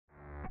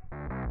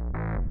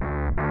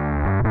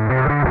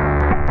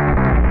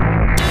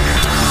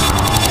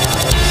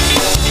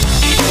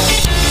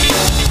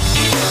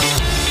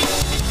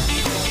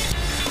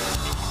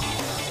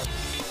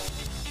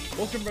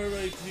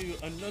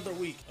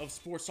of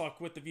Sports Talk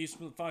with the Views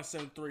from the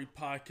 573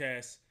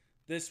 podcast.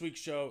 This week's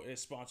show is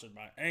sponsored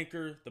by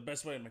Anchor, the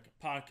best way to make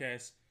a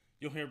podcast.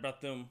 You'll hear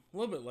about them a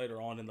little bit later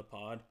on in the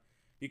pod.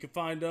 You can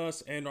find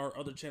us and our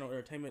other channel,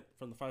 Entertainment,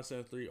 from the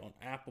 573 on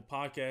Apple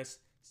Podcasts,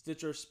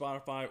 Stitcher,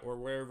 Spotify, or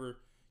wherever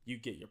you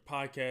get your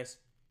podcasts.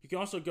 You can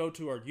also go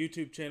to our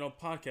YouTube channel,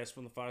 Podcast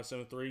from the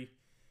 573,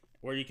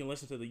 where you can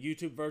listen to the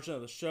YouTube version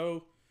of the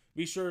show.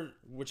 Be sure,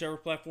 whichever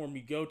platform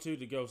you go to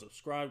go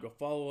subscribe, go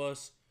follow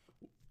us,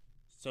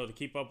 so to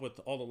keep up with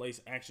all the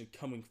latest action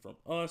coming from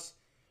us.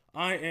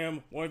 I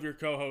am one of your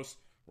co-hosts,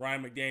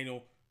 Ryan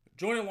McDaniel.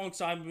 Joining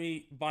alongside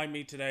by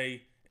me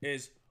today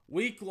is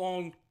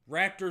week-long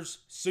Raptors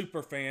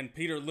superfan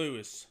Peter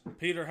Lewis.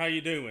 Peter, how you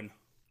doing?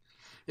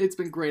 It's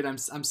been great. I'm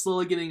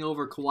slowly getting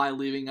over Kawhi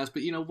leaving us,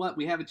 but you know what?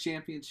 We have a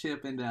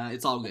championship, and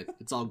it's all good.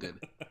 It's all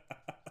good.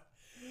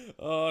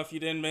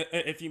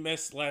 If you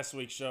missed last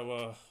week's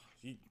show,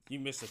 you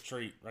missed a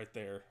treat right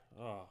there.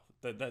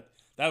 That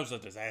was a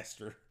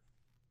disaster.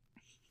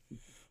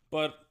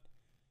 But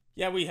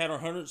yeah, we had our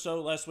 100th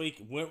show last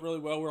week. Went really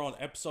well. We're on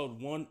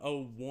episode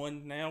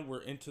 101 now.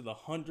 We're into the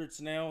hundreds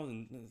now,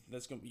 and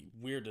that's going to be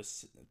weird to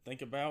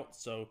think about.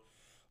 So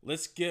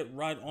let's get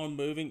right on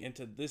moving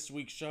into this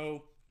week's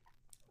show.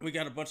 We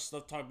got a bunch of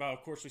stuff to talk about.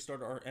 Of course, we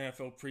started our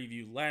NFL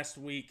preview last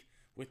week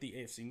with the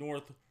AFC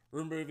North.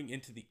 We're moving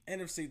into the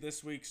NFC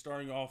this week,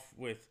 starting off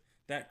with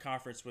that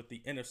conference with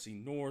the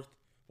NFC North.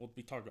 We'll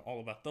be talking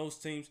all about those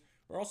teams.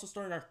 We're also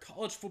starting our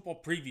college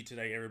football preview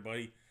today,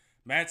 everybody.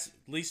 Matt's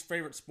least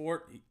favorite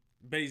sport,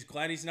 but he's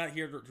glad he's not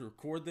here to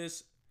record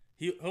this.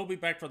 He'll be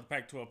back for the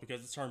Pac-12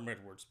 because it's Herm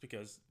Edwards,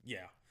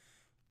 yeah.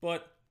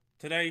 But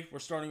today, we're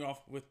starting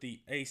off with the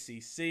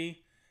ACC,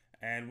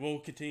 and we'll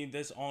continue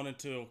this on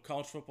until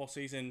college football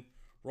season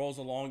rolls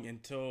along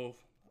until,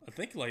 I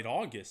think, late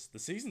August. The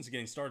season's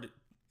getting started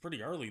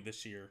pretty early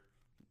this year.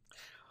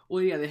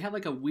 Well, yeah, they had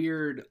like a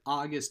weird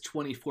August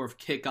 24th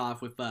kickoff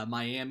with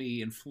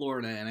Miami and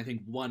Florida, and I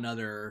think one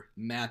other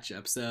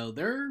matchup. So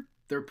they're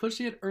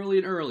pushing it early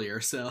and earlier.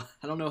 So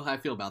I don't know how I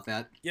feel about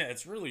that. Yeah,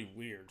 it's really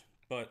weird.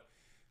 But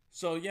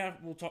so yeah,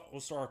 we'll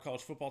start our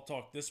college football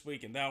talk this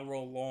week, and that'll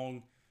roll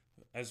along,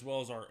 as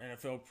well as our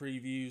NFL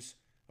previews.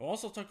 We'll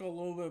also talk a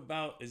little bit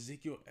about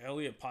Ezekiel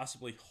Elliott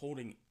possibly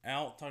holding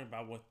out, talking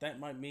about what that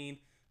might mean,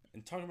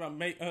 and talking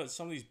about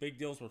some of these big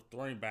deals with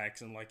running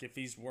backs and like if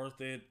he's worth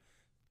it.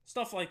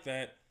 Stuff like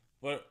that.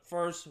 But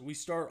first, we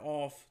start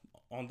off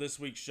on this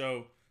week's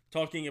show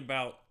talking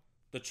about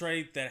the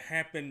trade that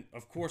happened.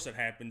 Of course, it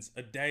happens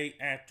a day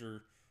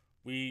after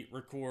we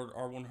record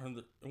our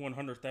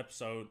 100th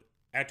episode,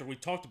 after we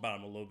talked about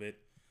him a little bit.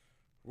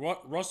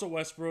 Russell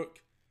Westbrook,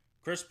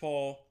 Chris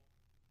Paul,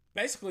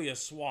 basically a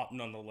swap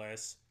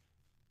nonetheless.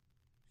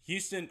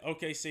 Houston,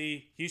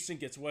 OKC. Houston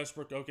gets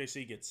Westbrook.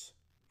 OKC gets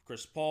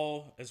Chris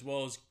Paul, as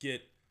well as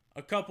get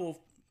a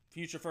couple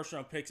future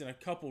first-round picks and a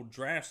couple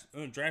draft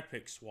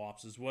pick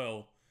swaps as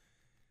well.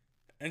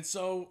 And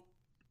so,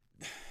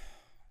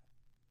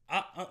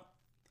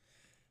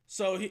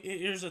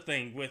 here's the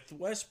thing with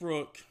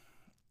Westbrook.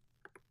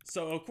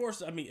 So, of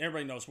course, I mean,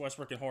 everybody knows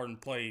Westbrook and Harden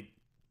played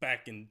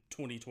back in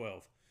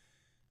 2012.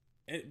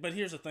 But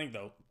here's the thing,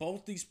 though.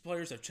 Both these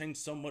players have changed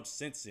so much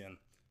since then.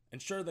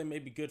 And sure, they may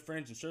be good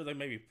friends, and sure, they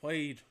maybe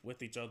played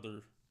with each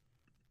other.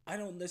 I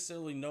don't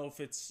necessarily know if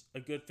it's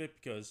a good fit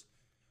because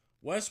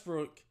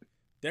Westbrook,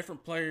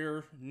 different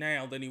player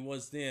now than he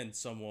was then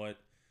somewhat.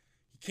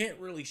 He can't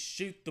really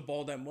shoot the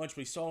ball that much.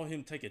 We saw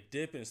him take a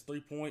dip in his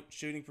three-point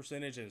shooting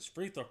percentage and his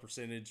free throw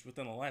percentage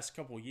within the last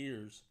couple of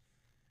years.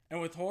 And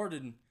with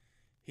Harden,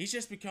 he's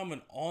just become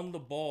an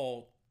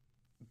on-the-ball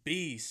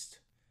beast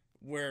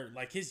where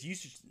like his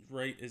usage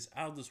rate is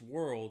out of this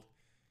world.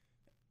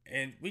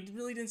 And we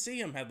really didn't see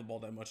him have the ball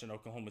that much in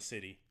Oklahoma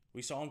City.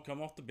 We saw him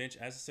come off the bench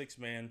as a sixth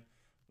man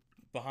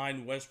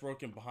behind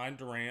Westbrook and behind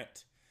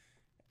Durant.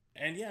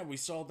 And yeah, we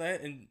saw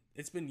that, and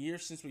it's been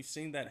years since we've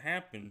seen that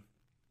happen.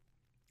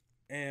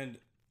 And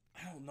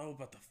I don't know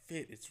about the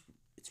fit.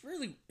 It's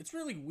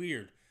really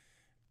weird.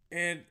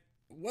 And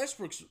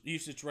Westbrook's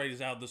usage rate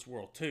is out of this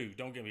world too.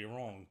 Don't get me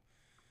wrong,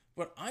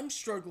 but I'm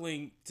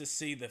struggling to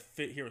see the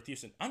fit here with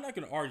Houston. I'm not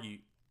going to argue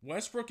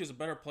Westbrook is a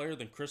better player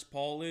than Chris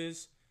Paul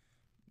is,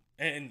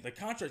 and the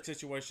contract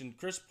situation.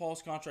 Chris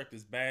Paul's contract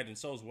is bad, and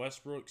so is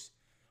Westbrook's.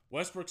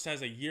 Westbrook's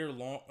has a year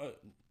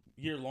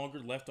longer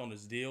left on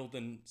his deal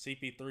than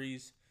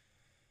CP3's.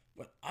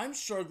 But I'm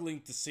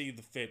struggling to see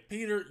the fit.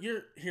 Peter,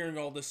 you're hearing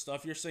all this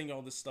stuff. You're seeing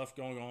all this stuff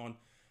going on.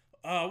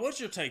 What's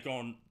your take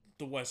on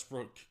the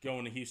Westbrook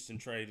going to Houston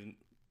trade, and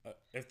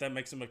if that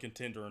makes him a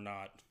contender or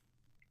not?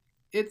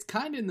 It's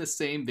kind of in the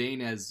same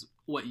vein as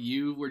what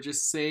you were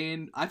just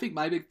saying. I think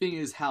my big thing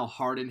is how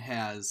Harden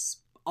has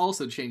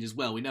also changed as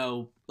well. We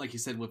know, like you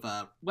said, with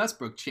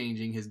Westbrook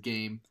changing his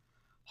game,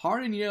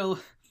 Harden,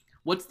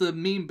 what's the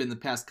meme been the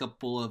past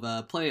couple of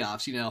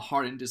playoffs?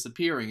 Harden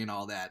disappearing and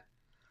all that.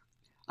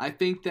 I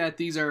think that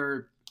these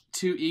are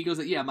two egos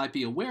that, might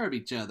be aware of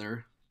each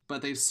other,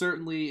 but they've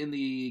certainly, in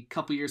the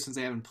couple years since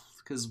they haven't,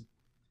 because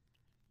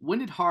when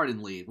did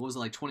Harden leave? What was it,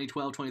 like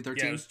 2012,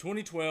 2013? Yeah, it was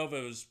 2012.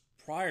 It was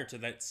prior to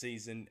that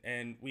season,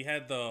 and we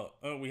had the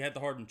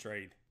Harden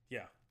trade.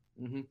 Yeah.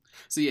 Mm-hmm.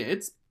 So yeah,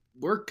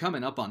 we're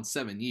coming up on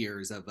 7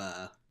 years of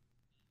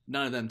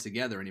none of them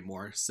together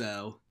anymore.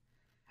 So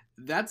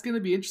that's going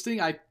to be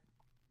interesting.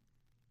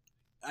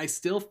 I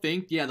still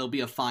think, yeah, they'll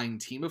be a fine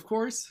team, of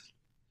course.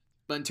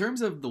 But in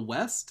terms of the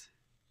West,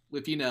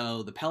 with,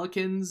 the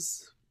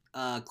Pelicans,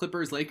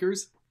 Clippers,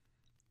 Lakers,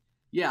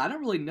 yeah, I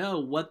don't really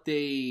know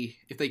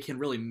if they can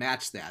really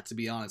match that, to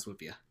be honest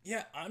with you.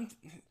 Yeah, And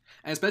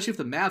especially if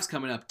the Mavs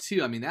coming up,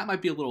 too. I mean, that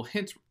might be a little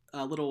hint,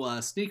 a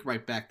little sneak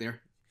right back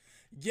there.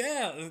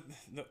 Yeah,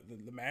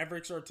 the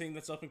Mavericks are a team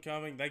that's up and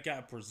coming. They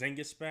got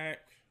Porzingis back.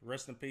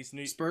 Rest in peace,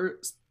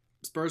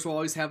 Spurs will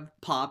always have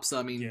Pop, so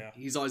I mean,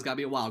 he's always got to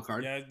be a wild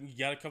card. Yeah, you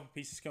got a couple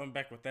pieces coming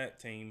back with that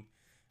team,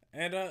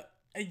 and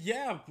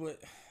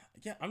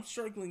I'm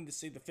struggling to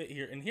see the fit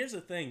here. And here's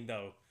the thing,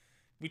 though,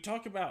 we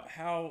talk about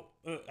how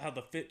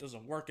the fit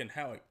doesn't work and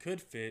how it could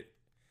fit.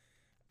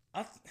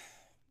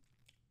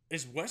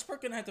 Is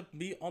Westbrook gonna have to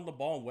be on the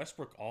ball and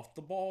Westbrook off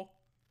the ball?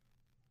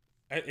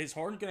 Is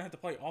Harden gonna have to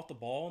play off the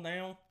ball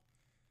now?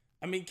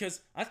 I mean,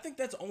 because I think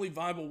that's the only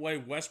viable way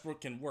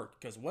Westbrook can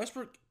work. Because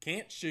Westbrook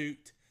can't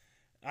shoot.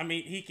 I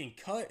mean, he can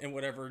cut and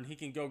whatever, and he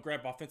can go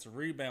grab offensive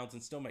rebounds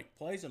and still make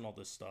plays and all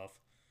this stuff.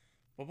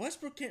 But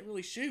Westbrook can't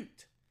really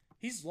shoot.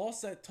 He's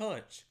lost that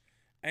touch.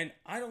 And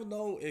I don't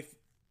know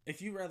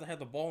if you rather have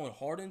the ball in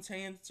Harden's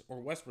hands or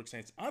Westbrook's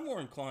hands. I'm more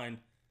inclined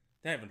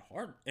to have it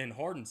in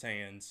Harden's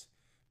hands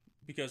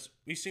because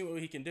we've seen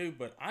what he can do.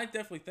 But I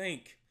definitely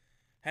think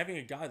having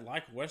a guy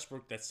like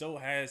Westbrook that still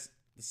has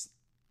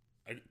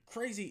a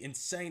crazy,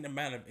 insane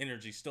amount of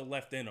energy still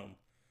left in him,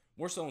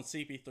 more so in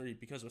CP3,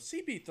 because with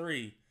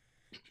CP3,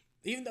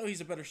 even though he's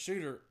a better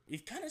shooter,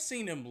 you've kind of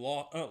seen him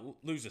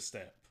lose a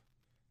step.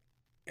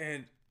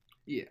 And,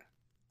 yeah,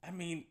 I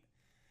mean,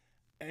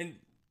 and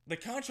the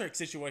contract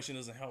situation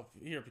doesn't help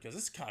here because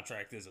this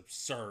contract is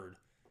absurd.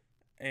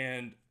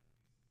 And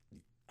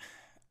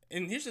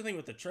here's the thing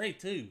with the trade,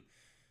 too.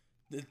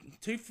 The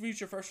 2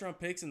 future first-round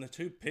picks and the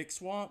 2 pick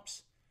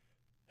swaps,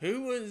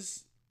 who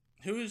is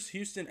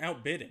Houston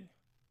outbidding?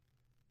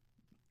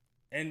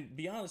 And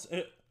be honest,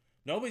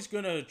 nobody's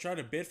going to try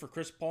to bid for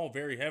Chris Paul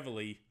very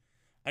heavily.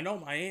 I know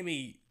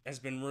Miami has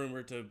been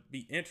rumored to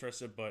be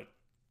interested, but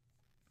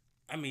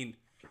I mean,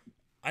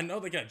 I know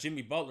they got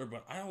Jimmy Butler,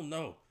 but I don't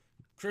know.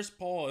 Chris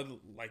Paul,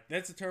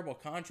 that's a terrible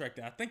contract,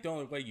 and I think the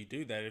only way you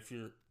do that if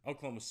you're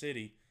Oklahoma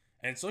City,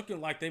 and it's looking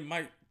like they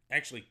might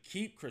actually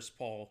keep Chris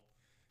Paul,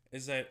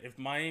 is that if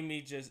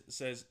Miami just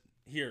says,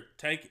 here,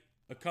 take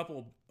a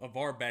couple of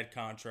our bad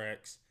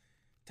contracts,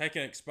 take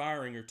an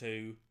expiring or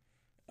two,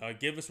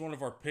 give us one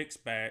of our picks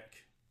back,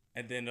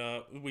 and then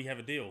we have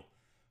a deal.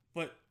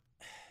 But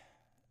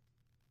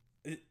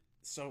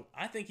so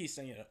I think he's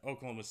staying at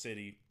Oklahoma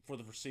City for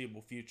the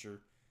foreseeable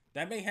future.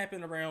 That may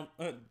happen around.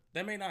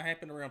 That may not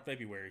happen around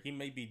February. He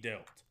may be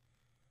dealt.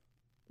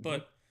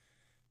 But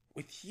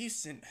with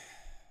Houston,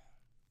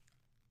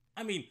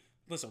 I mean,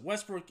 listen,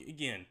 Westbrook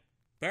again,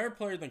 better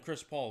player than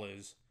Chris Paul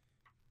is,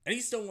 and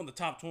he's still one of the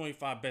top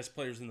 25 best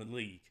players in the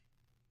league.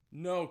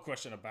 No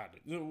question about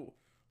it.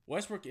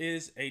 Westbrook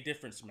is a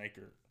difference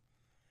maker.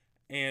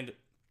 And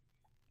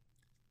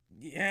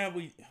yeah,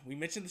 we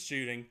mentioned the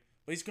shooting,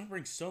 but he's going to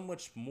bring so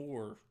much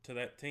more to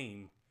that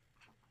team.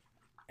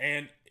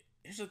 And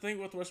here's the thing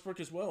with Westbrook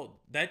as well.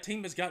 That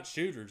team has got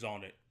shooters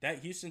on it. That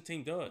Houston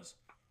team does.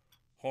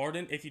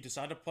 Harden, if you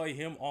decide to play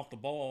him off the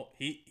ball,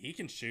 he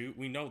can shoot.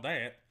 We know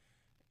that.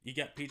 You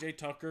got PJ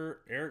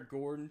Tucker, Eric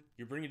Gordon.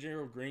 You're bringing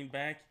Gerald Green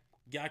back.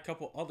 You got a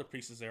couple other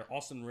pieces there.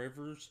 Austin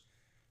Rivers.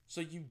 So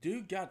you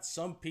do got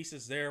some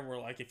pieces there where,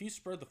 if you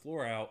spread the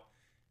floor out,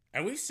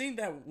 and we've seen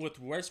that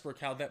with Westbrook,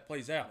 how that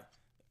plays out.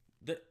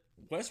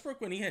 Westbrook,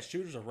 when he has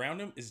shooters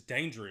around him, is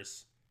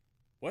dangerous.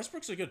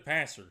 Westbrook's a good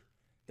passer.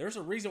 There's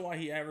a reason why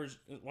he's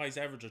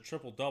averaged a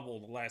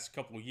triple-double the last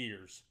couple of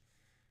years.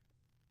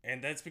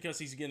 And that's because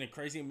he's getting a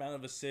crazy amount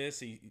of assists.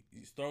 He's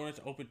throwing it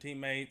to open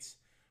teammates,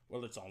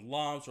 whether it's on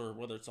lobs or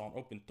whether it's on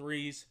open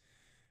threes.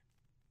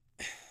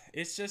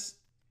 It's just,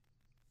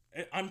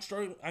 I'm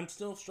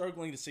still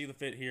struggling to see the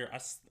fit here.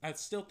 I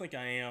still think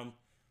I am,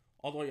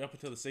 all the way up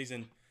until the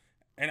season.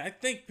 And I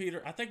think,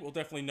 Peter, we'll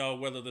definitely know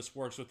whether this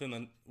works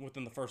within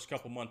the first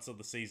couple months of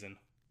the season.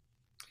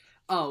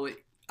 Oh,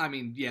 I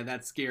mean, yeah,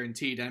 that's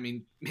guaranteed. I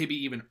mean, maybe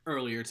even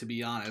earlier, to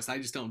be honest. I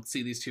just don't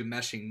see these two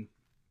meshing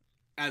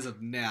as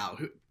of now.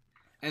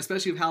 And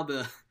especially with how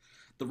the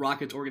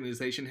Rockets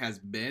organization has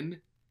been.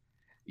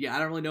 Yeah, I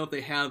don't really know if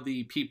they have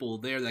the people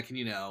there that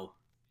can,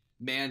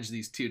 manage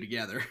these two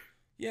together.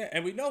 Yeah,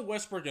 and we know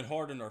Westbrook and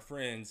Harden are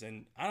friends,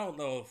 and I don't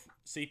know if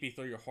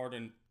CP3 or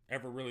Harden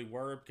ever really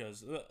were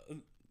because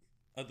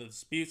of the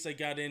disputes they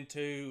got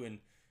into and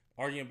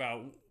arguing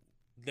about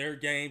their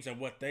games and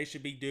what they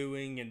should be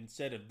doing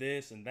instead of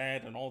this and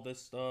that and all this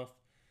stuff.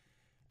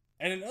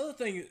 And another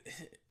thing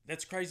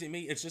that's crazy to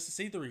me is just to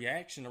see the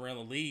reaction around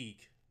the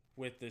league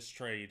with this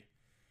trade.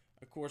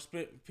 Of course,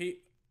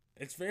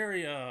 it's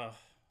very, I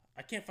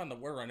can't find the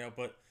word right now,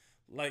 but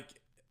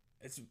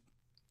it's,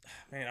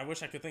 man, I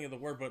wish I could think of the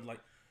word, but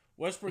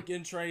Westbrook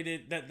getting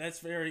traded, that's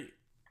very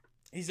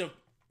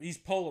he's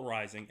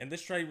polarizing, and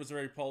this trade was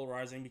very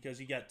polarizing because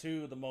you got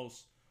two of the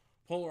most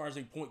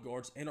polarizing point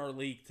guards in our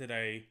league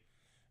today.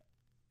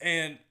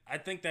 And I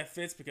think that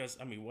fits because,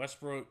 I mean,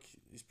 Westbrook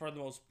is probably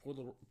the most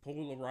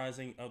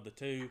polarizing of the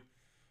two.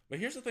 But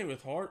here's the thing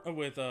with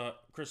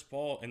Chris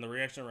Paul and the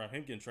reaction around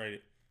him getting traded.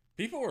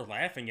 People were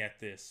laughing at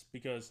this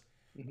because,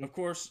 of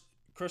course,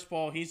 Chris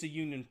Paul, he's a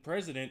union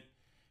president.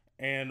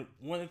 And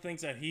one of the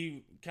things that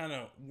he kind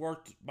of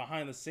worked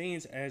behind the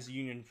scenes as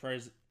union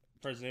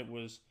president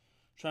was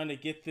trying to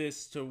get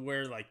this to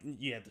where, like,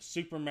 you have the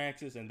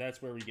Supermaxes, and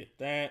that's where we get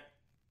that.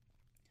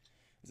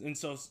 And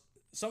so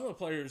some of the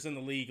players in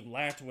the league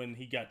laughed when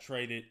he got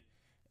traded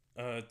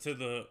to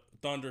the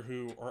Thunder,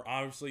 who are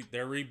obviously,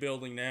 they're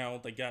rebuilding now.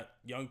 They got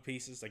young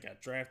pieces. They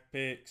got draft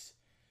picks.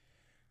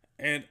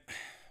 And,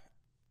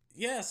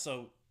 yeah,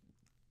 so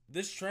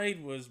this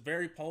trade was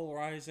very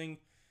polarizing.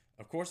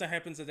 Of course, that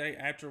happens the day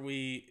after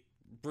we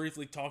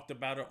briefly talked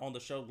about it on the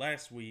show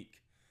last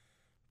week.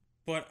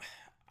 But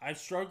I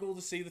struggle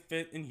to see the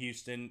fit in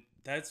Houston.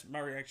 That's my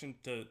reaction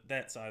to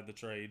that side of the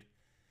trade.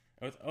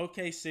 And with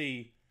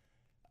OKC,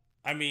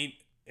 I mean,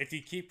 if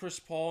you keep Chris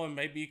Paul and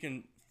maybe you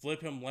can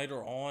flip him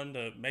later on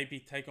to maybe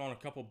take on a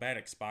couple bad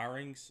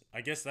expirings, I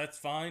guess that's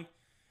fine.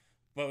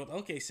 But with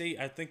OKC,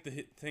 I think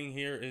the thing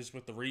here is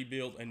with the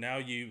rebuild, and now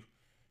you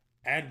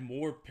add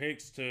more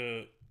picks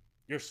to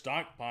your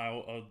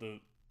stockpile of the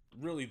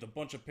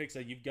bunch of picks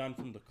that you've gotten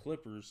from the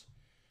Clippers.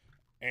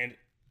 And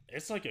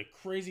it's like a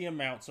crazy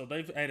amount. So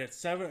they've added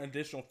 7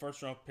 additional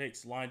first-round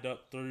picks lined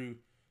up through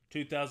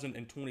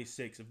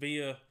 2026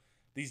 via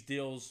these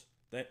deals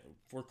that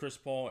for Chris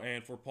Paul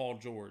and for Paul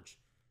George,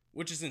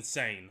 which is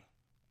insane.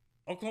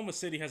 Oklahoma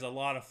City has a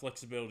lot of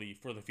flexibility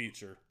for the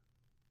future.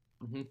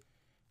 Mm-hmm.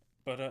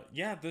 But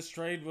yeah, this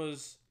trade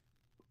was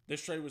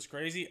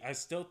crazy.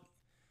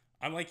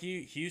 I'm like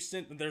you,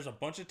 Houston. There's a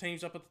bunch of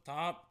teams up at the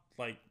top,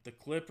 like the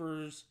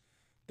Clippers.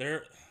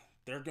 They're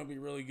gonna be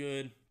really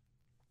good.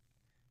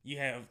 You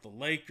have the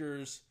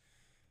Lakers.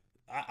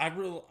 I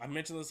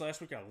mentioned this last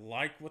week. I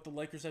like what the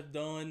Lakers have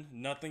done.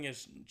 Nothing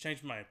has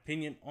changed my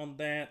opinion on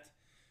that.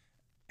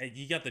 And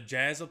you got the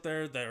Jazz up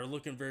there that are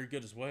looking very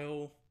good as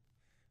well.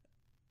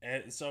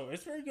 And so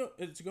it's very good.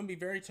 It's going to be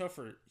very tough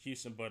for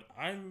Houston, but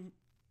I'm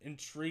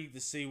intrigued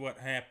to see what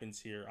happens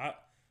here.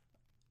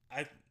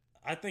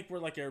 I think we're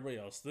like everybody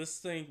else. This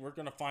thing, we're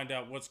going to find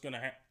out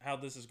how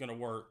this is going to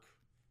work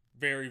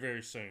very,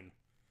 very soon.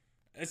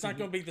 It's not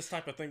going to be this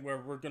type of thing where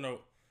we're going to,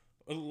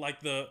 like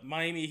the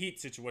Miami Heat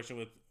situation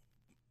with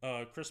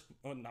not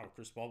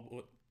Chris Paul,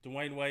 with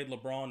Dwayne Wade,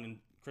 LeBron, and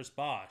Chris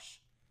Bosh.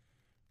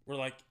 We're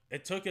like,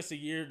 it took us a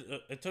year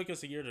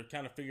to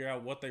kind of figure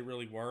out what they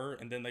really were,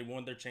 and then they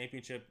won their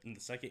championship in the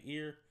second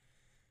year.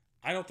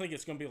 I don't think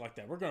it's going to be like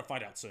that. We're going to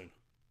find out soon.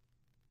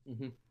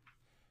 Mm-hmm.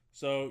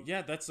 So,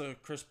 yeah, that's a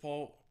Chris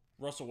Paul,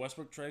 Russell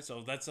Westbrook trade.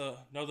 So that's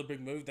another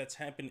big move that's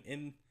happened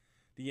in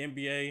the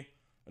NBA.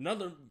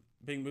 Another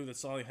big move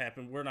that's already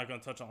happened. We're not going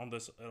to touch on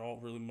this at all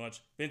really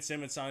much. Ben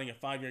Simmons signing a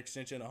 5-year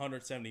extension,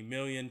 $170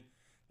 million.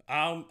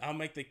 I'll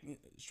make the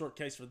short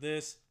case for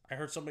this. I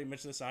heard somebody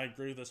mention this. I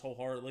agree with this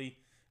wholeheartedly.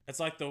 It's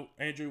like the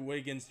Andrew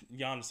Wiggins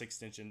Giannis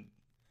extension.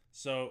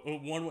 So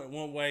one went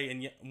one way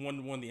and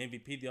one won the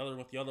MVP, the other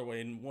went the other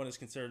way, and one is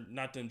considered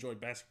not to enjoy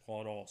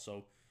basketball at all.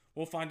 So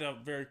we'll find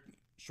out very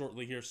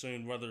shortly here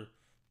soon whether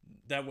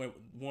that went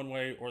one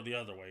way or the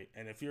other way.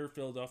 And if you're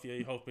Philadelphia,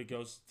 you hope it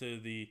goes to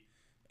the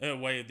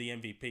way of the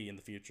MVP in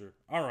the future.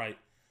 All right.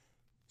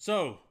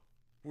 So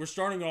we're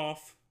starting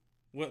off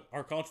with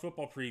our college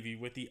football preview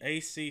with the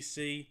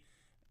ACC.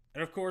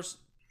 And of course,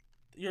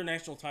 your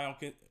national title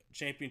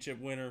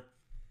championship winner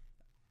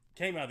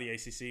came out of the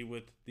ACC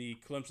with the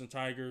Clemson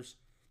Tigers,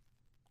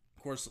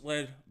 of course,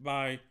 led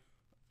by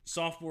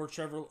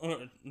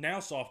now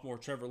sophomore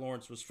Trevor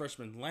Lawrence, was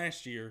freshman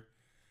last year,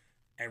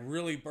 and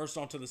really burst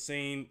onto the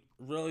scene,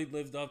 really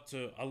lived up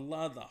to a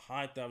lot of the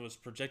hype that was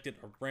projected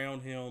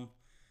around him.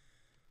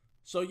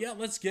 So yeah,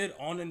 let's get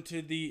on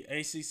into the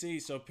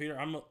ACC. So Peter,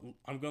 I'm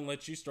going to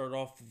let you start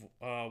off.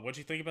 What do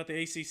you think about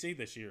the ACC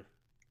this year?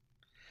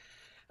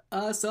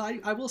 So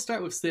I will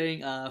start with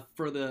saying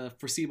for the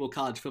foreseeable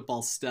college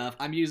football stuff,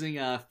 I'm using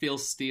Phil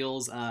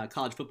Steele's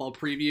college football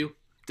preview.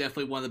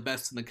 Definitely one of the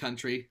best in the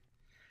country.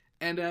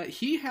 And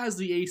he has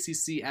the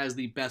ACC as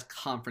the best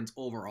conference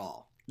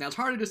overall. Now, it's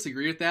hard to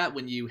disagree with that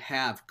when you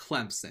have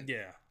Clemson.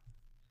 Yeah.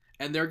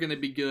 And they're going to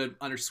be good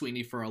under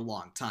Sweeney for a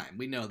long time.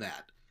 We know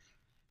that.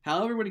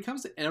 However, when it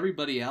comes to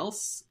everybody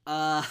else,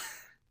 I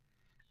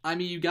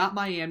mean, you got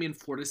Miami and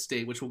Florida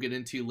State, which we'll get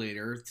into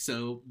later.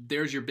 So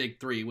there's your big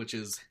three, which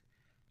is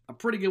a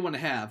pretty good one to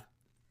have.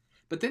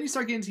 But then you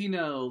start getting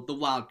to, the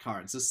wild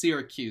cards, the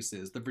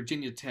Syracuses, the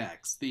Virginia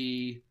Techs,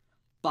 the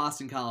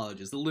Boston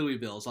Colleges, the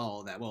Louisvilles,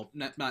 all of that. Well,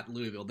 not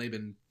Louisville. They've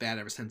been bad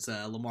ever since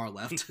Lamar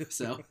left.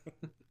 So,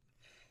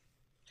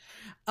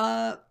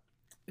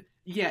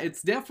 yeah,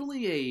 it's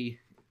definitely a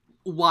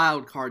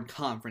wild card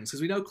conference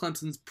because we know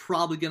Clemson's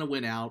probably going to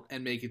win out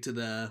and make it to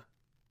the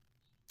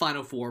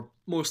Final Four,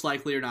 most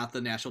likely or not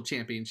the national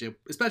championship,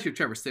 especially with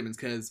Trevor Simmons,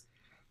 because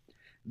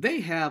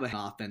they have an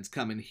offense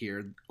coming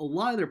here. A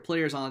lot of their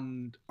players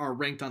are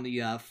ranked on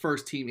the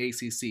first team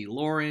ACC.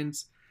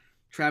 Lawrence,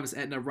 Travis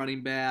Etna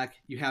running back.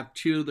 You have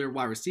two of their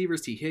wide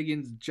receivers, T.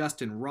 Higgins,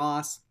 Justin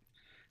Ross,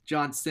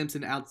 John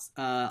Simpson,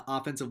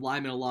 offensive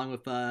lineman, along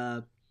with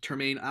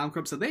Termaine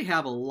Alcrum. So they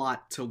have a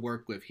lot to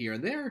work with here.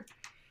 They're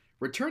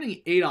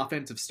returning 8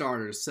 offensive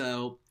starters.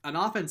 So an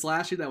offense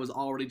last year that was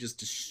already just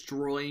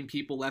destroying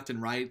people left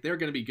and right, they're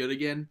going to be good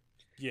again.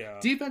 Yeah.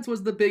 Defense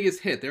was the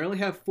biggest hit. They only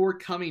have 4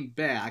 coming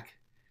back.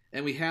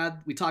 And we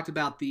talked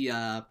about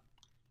the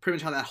pretty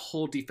much how that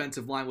whole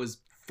defensive line was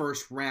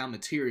first round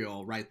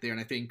material right there, and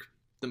I think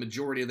the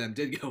majority of them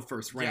did go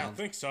first round. Yeah, I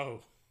think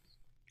so.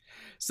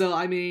 So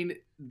I mean,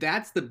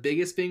 that's the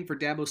biggest thing for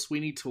Dabo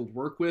Swinney to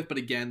work with. But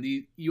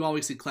again, you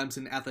always see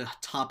Clemson at the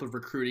top of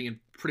recruiting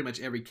in pretty much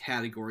every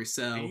category.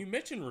 So and you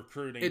mentioned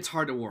recruiting. It's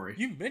hard to worry.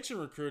 You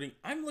mentioned recruiting.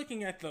 I'm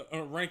looking at the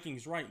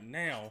rankings right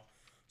now.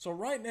 So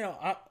right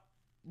now,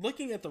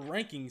 looking at the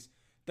rankings.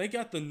 They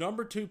got the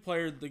number 2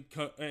 player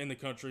in the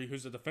country,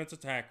 who's a defensive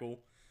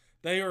tackle.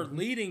 They are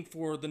leading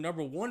for the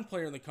number 1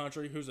 player in the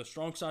country, who's a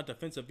strong side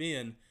defensive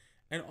end.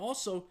 And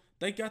also,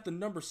 they got the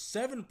number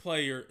 7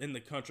 player in the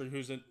country,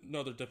 who's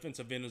another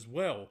defensive end as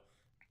well.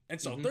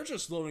 And so they're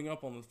just loading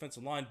up on the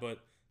defensive line, but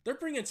they're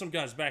bringing some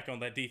guys back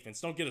on that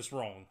defense. Don't get us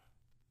wrong.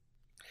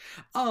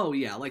 Oh,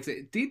 yeah. Like I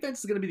said, defense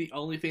is going to be the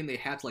only thing they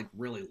have to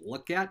really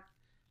look at.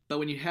 But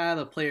when you have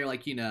a player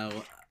like,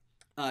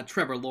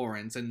 Trevor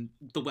Lawrence and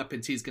the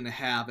weapons he's going to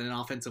have and an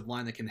offensive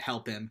line that can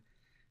help him,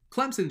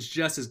 Clemson's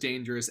just as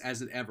dangerous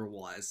as it ever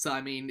was. So,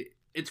 I mean,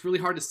 it's really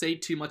hard to say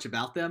too much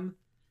about them.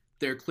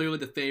 They're clearly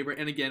the favorite.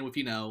 And again, with,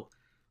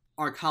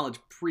 our college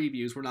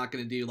previews, we're not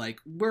going to do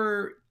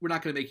we're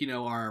not going to make,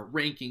 our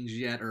rankings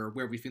yet or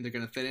where we think they're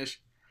going to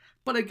finish.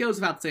 But it goes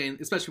without saying,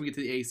 especially when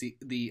we get to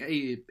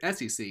the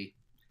SEC,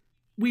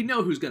 we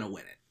know who's going to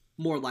win it,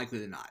 more likely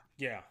than not.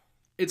 Yeah.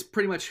 It's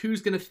pretty much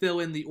who's going to fill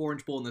in the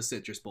Orange Bowl and the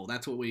Citrus Bowl.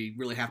 That's what we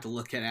really have to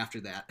look at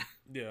after that.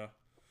 Yeah.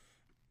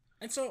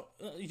 And so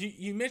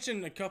you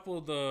mentioned a couple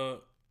of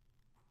the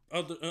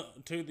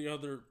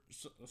other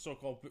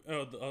so-called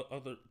the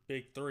other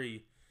big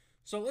 3.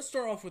 So let's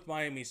start off with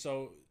Miami.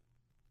 So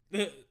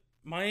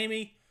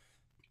Miami,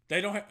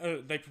 they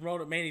don't they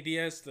promoted Manny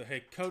Diaz, the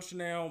head coach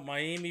now.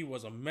 Miami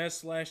was a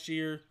mess last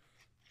year.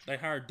 They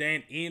hired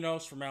Dan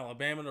Enos from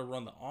Alabama to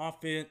run the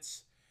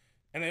offense.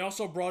 And they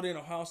also brought in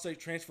Ohio State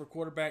transfer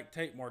quarterback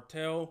Tate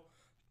Martell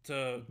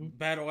to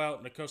battle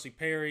out N'Kosi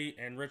Perry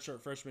and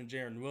redshirt freshman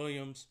Jaron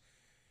Williams.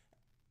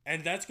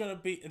 And that's gonna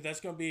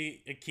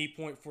be a key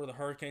point for the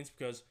Hurricanes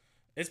because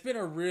it's been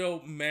a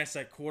real mess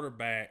at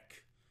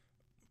quarterback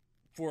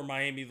for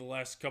Miami the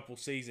last couple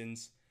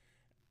seasons.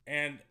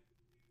 And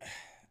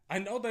I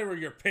know they were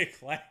your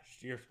pick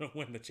last year to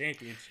win the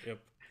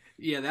championship.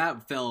 Yeah,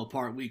 that fell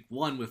apart week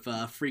 1 with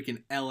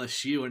freaking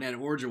LSU and Ed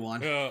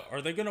Orgeron.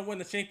 Are they going to win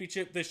the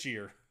championship this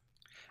year?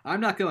 I'm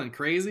not going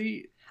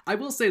crazy. I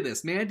will say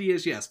this. Manny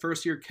Diaz, yes,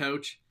 first-year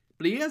coach,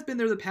 but he has been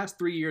there the past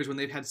 3 years when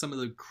they've had some of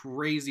the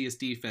craziest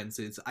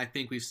defenses I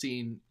think we've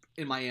seen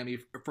in Miami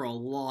for a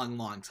long,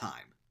 long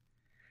time.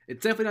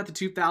 It's definitely not the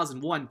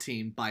 2001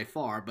 team by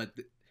far, but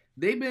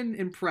they've been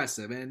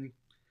impressive, and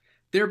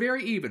they're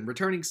very even,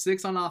 returning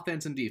 6 on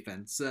offense and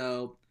defense,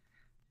 so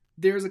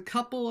there's a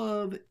couple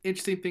of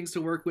interesting things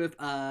to work with.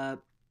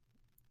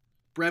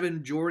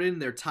 Brevin Jordan,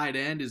 their tight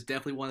end, is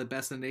definitely one of the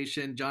best in the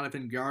nation.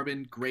 Jonathan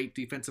Garvin, great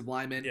defensive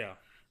lineman. Yeah.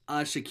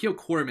 Shaquille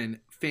Quarterman,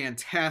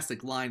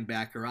 fantastic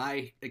linebacker.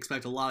 I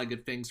expect a lot of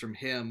good things from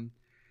him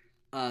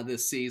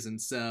this season.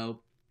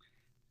 So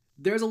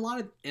there's a lot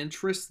of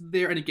interest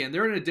there. And again,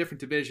 they're in a different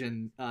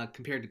division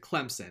compared to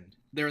Clemson.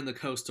 They're in the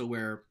Coastal,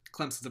 where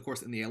Clemson's, of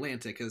course, in the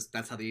Atlantic, because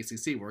that's how the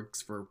ACC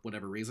works for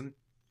whatever reason.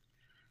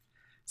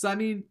 So, I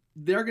mean,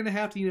 they're going to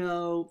have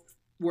to,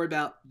 worry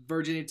about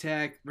Virginia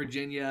Tech,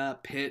 Virginia,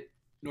 Pitt,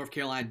 North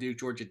Carolina, Duke,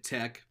 Georgia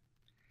Tech.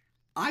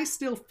 I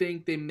still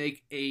think they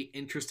make a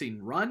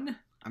interesting run.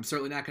 I'm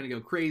certainly not going to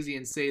go crazy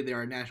and say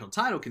they're a national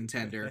title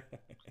contender.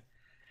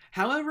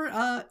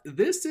 However,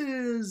 this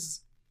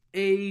is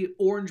a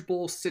Orange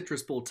Bowl,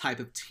 Citrus Bowl type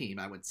of team,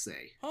 I would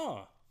say.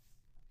 Huh.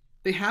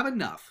 They have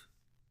enough.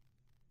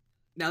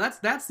 Now,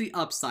 that's the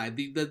upside.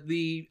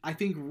 The I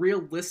think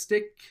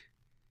realistic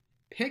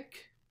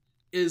pick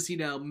is,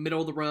 middle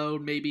of the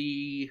road,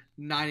 maybe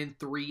 9-3,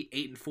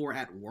 8-4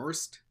 at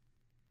worst.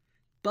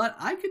 But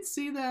I could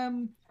see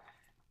them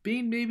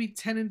being maybe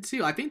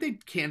 10-2. I think they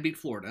can beat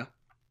Florida.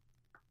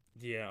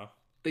 Yeah.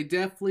 They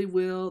definitely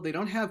will. They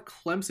don't have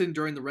Clemson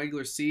during the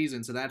regular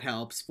season, so that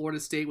helps. Florida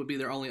State would be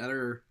their only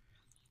other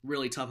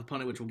really tough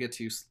opponent, which we'll get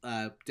to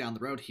down the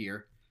road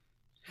here.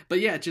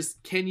 But yeah,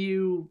 just can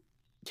you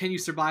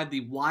survive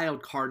the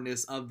wild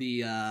cardness of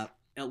the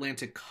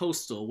Atlantic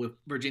Coastal with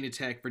Virginia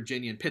Tech,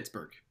 Virginia, and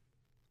Pittsburgh?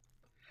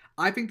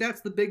 I think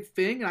that's the big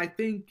thing, and I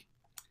think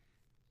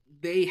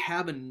they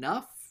have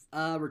enough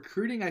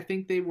recruiting. I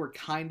think they were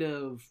kind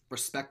of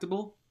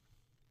respectable.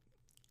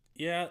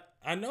 Yeah,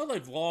 I know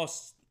they've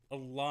lost a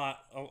lot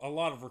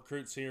of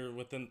recruits here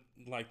within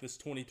this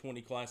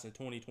 2020 class and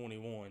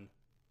 2021.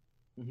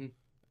 Mm-hmm.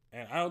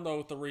 And I don't know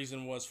what the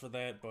reason was for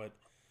that, but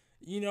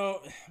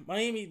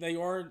Miami, they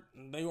are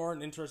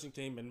an interesting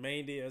team, and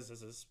Manny Diaz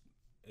is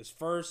his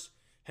first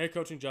head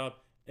coaching job.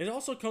 It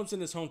also comes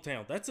in his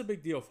hometown. That's a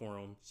big deal for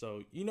him.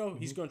 So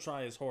he's going to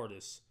try his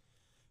hardest.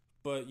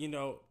 But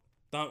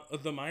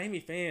the Miami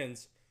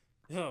fans,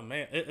 oh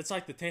man, it's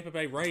like the Tampa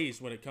Bay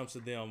Rays when it comes to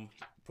them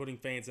putting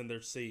fans in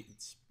their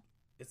seats.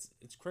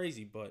 It's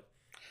crazy, but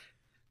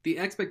the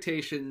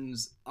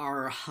expectations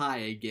are high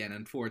again,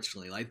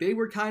 unfortunately. Like, they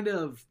were kind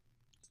of,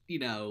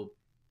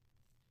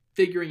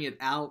 figuring it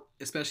out,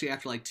 especially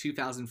after like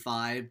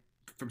 2005,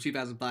 from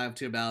 2005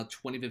 to about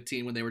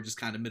 2015 when they were just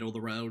kind of middle of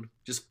the road,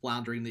 just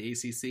floundering the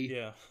ACC.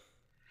 Yeah.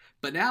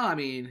 But now, I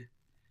mean,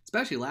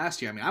 especially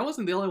last year, I mean, I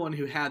wasn't the only one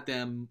who had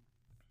them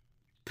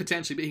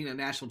potentially being a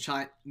national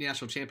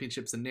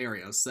championship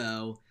scenario.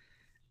 So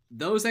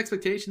those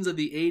expectations of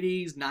the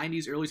 80s,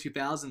 90s, early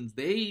 2000s,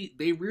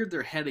 they reared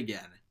their head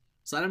again.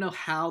 So I don't know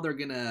how they're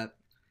going to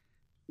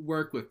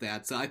work with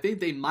that. So I think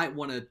they might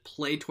want to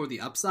play toward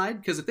the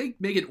upside, because if they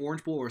make an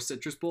Orange Bowl or a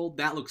Citrus Bowl,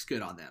 that looks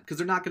good on them, because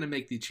they're not going to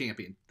make the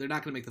champion. They're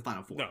not going to make the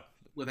Final Four. No.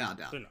 Without a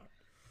doubt. They're not.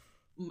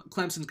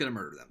 Clemson's going to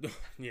murder them.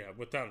 Yeah,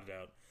 without a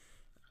doubt.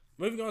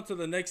 Moving on to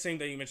the next thing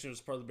that you mentioned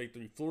was part of the Big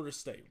Three, Florida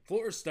State.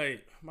 Florida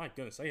State, my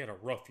goodness, they had a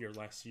rough year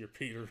last year,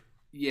 Peter.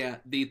 Yeah,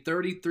 the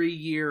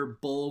 33-year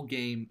bowl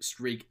game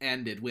streak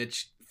ended,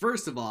 which,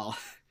 first of all,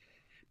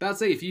 about to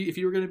say, if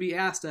you were going to be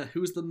asked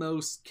who's the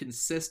most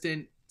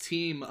consistent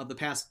team of the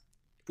past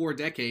 4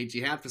 decades,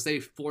 you have to say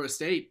Florida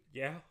State.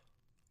 Yeah.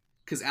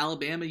 Because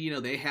Alabama,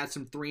 they had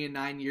some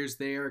 3-9 years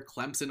there.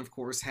 Clemson, of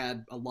course,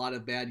 had a lot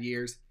of bad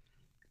years.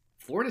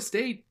 Florida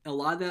State, a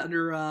lot of that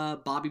under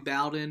Bobby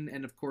Bowden,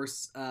 and of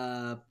course,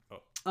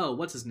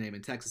 what's his name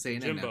in Texas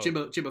A&M Jimbo. now?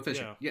 Jimbo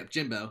Fisher. Yeah. Yep,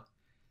 Jimbo.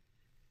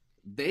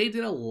 They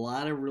did a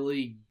lot of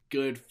really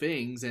good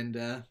things,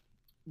 and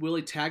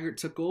Willie Taggart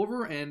took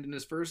over, and in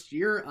his first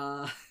year,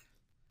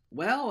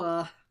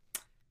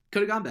 could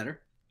have gone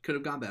better.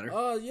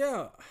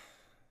 Yeah.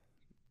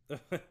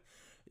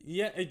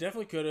 Yeah, it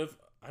definitely could have.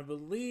 I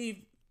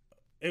believe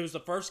it was the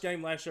first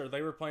game last year.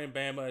 They were playing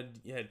Bama.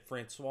 You had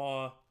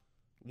Francois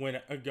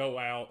go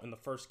out in the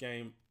first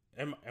game.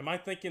 Am I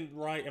thinking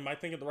right? Am I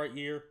thinking the right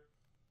year?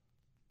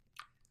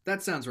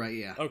 That sounds right,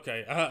 yeah.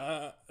 Okay.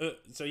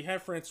 So you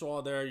have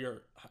Francois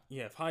there.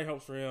 You have high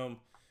hopes for him.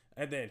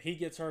 And then he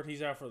gets hurt.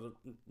 He's out for the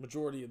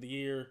majority of the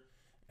year.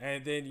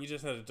 And then you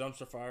just had a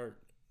dumpster fire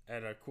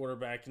at a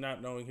quarterback,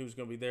 not knowing who's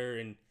going to be there.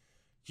 And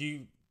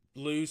you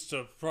lose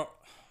to...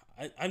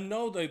 I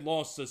know they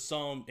lost to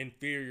some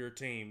inferior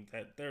team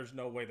that there's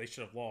no way they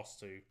should have lost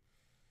to.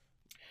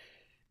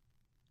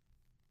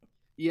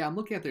 Yeah, I'm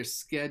looking at their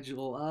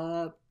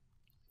schedule.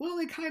 Well,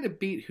 they kind of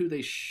beat who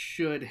they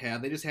should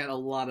have. They just had a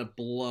lot of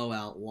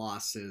blowout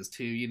losses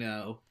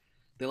to,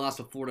 they lost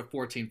to Florida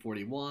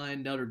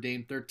 14-41, Notre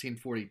Dame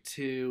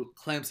 13-42,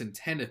 Clemson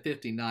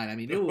 10-59. I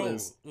mean, it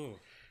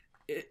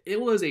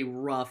was a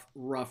rough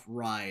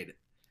ride.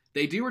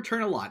 They do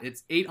return a lot.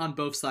 It's 8 on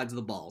both sides of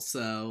the ball,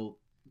 so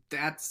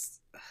that's,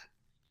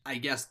 I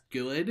guess,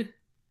 good.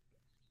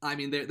 I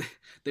mean, they're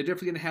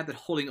definitely going to have that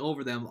holding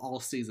over them all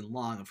season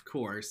long, of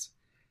course.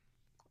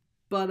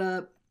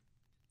 But,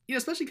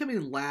 especially coming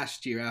in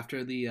last year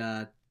after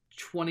the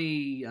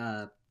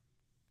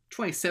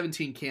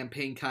 2017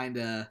 campaign kind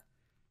of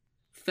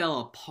fell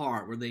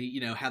apart, where they,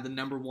 had the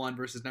number 1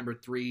 versus number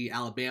 3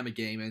 Alabama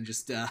game, and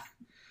just that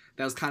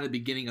was kind of the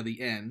beginning of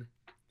the end.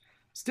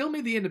 Still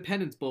made the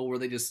Independence Bowl, where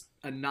they just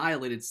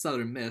annihilated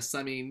Southern Miss.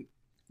 I mean,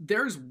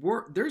 there's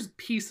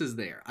pieces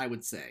there, I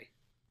would say.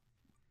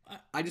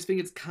 I just think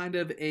it's kind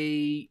of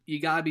you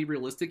gotta be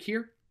realistic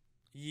here.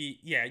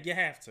 Yeah, you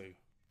have to.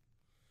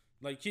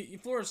 Like,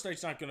 Florida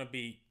State's not going to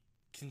be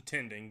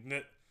contending.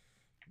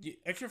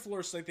 If you're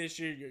Florida State this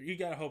year, you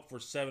got to hope for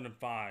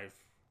 7-5,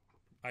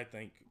 I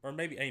think, or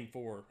maybe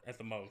 8-4 at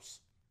the most.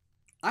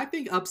 I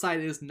think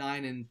upside is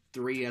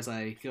 9-3 as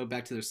I go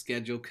back to their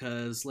schedule,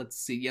 because let's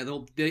see, yeah,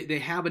 they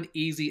have an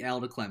easy L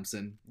to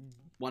Clemson,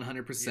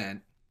 100%. Yeah.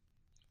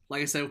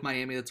 Like I said with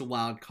Miami, that's a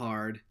wild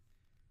card.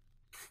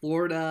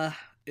 Florida,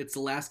 it's the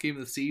last game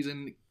of the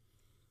season.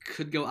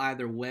 Could go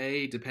either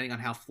way, depending on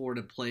how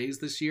Florida plays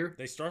this year.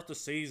 They start the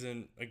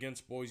season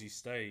against Boise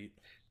State.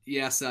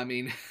 Yes, I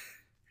mean,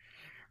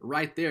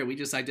 right there, we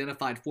just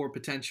identified 4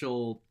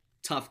 potential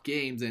tough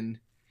games, and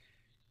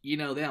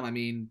them. I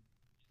mean,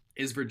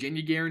 is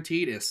Virginia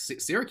guaranteed?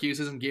 Syracuse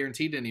isn't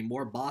guaranteed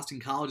anymore. Boston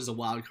College is a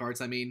wild card.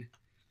 So, I mean,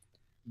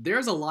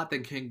 there's a lot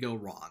that can go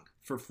wrong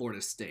for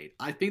Florida State.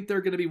 I think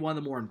they're going to be one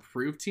of the more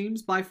improved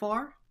teams by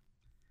far,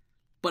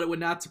 but it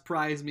would not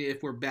surprise me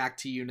if we're back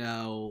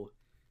to,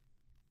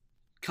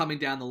 coming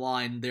down the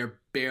line, they're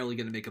barely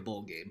going to make a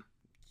bowl game.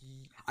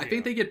 Yeah. I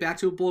think they get back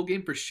to a bowl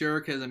game for sure,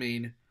 because, I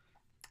mean,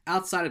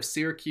 outside of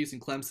Syracuse and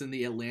Clemson,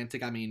 the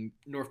Atlantic, I mean,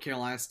 North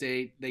Carolina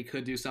State, they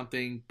could do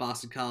something.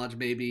 Boston College,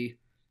 maybe.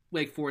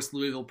 Wake Forest,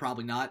 Louisville,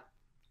 probably not.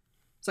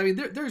 So, I mean,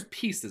 there's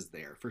pieces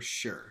there for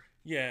sure.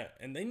 Yeah,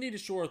 and they need to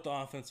shore up the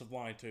offensive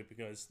line, too,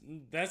 because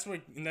that's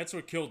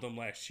what killed them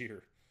last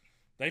year.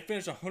 They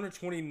finished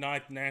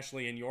 129th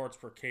nationally in yards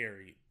per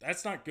carry.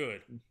 That's not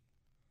good.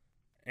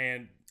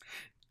 And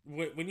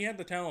when you have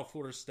the talent of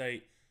Florida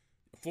State,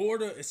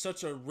 Florida is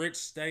such a rich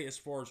state as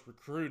far as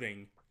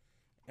recruiting.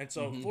 And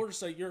so Florida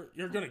State, you're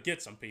going to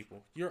get some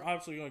people. You're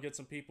obviously going to get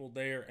some people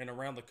there and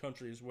around the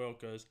country as well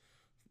because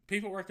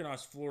people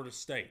recognize Florida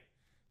State.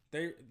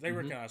 They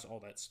recognize all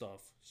that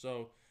stuff.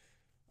 So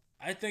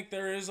I think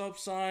there is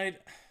upside.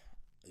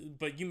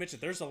 But you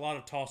mentioned there's a lot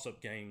of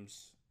toss-up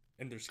games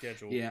in their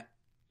schedule. Yeah.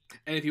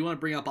 And if you want to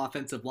bring up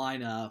offensive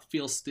line,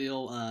 Phil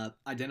Steele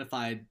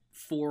identified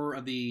 4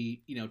 of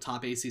the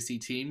top ACC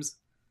teams.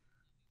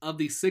 Of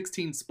the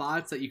 16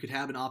 spots that you could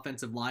have an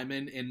offensive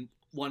lineman in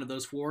one of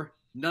those 4,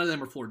 none of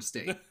them are Florida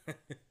State.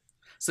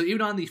 So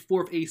even on the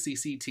 4th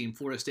ACC team,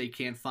 Florida State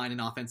can't find an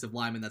offensive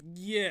lineman.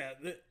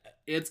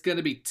 It's going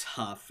to be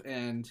tough.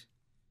 And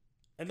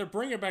they're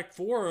bringing back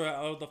 4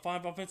 of the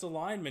 5 offensive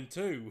linemen,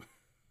 too.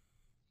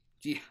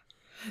 Yeah.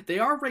 They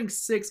are ranked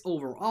 6th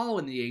overall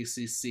in the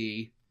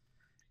ACC.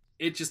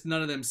 It's just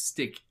none of them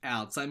stick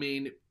out. So, I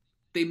mean,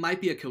 they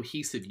might be a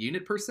cohesive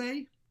unit per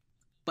se,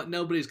 but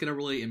nobody's going to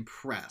really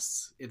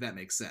impress, if that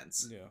makes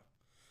sense. Yeah.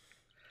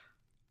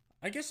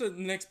 I guess the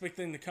next big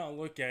thing to kind of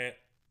look at,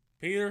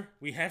 Peter,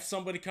 we have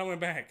somebody coming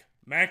back.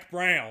 Mac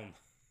Brown.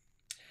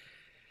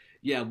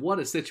 Yeah, what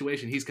a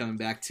situation he's coming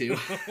back to.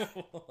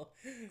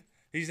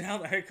 He's now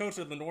the head coach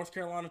of the North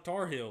Carolina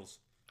Tar Heels.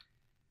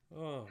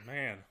 Oh,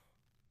 man.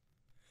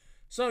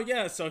 So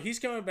he's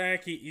coming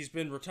back. He's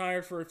been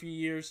retired for a few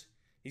years.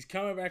 He's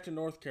coming back to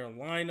North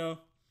Carolina.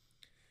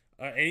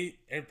 And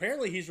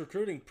apparently he's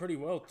recruiting pretty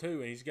well,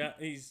 too. And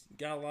he's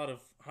got a lot of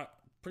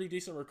pretty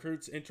decent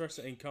recruits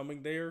interested in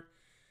coming there.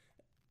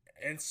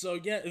 And so,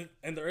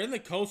 and they're in the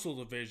Coastal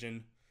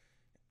Division.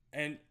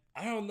 And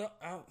I don't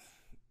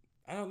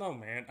know,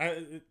 man.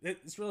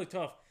 It's really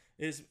tough.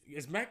 Is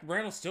Mac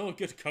Brown still a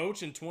good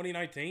coach in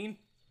 2019?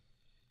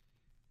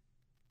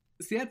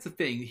 See, that's the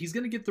thing. He's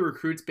going to get the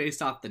recruits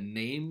based off the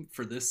name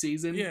for this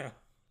season. Yeah.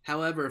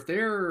 However,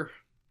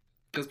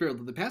 because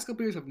the past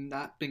couple years have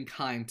not been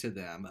kind to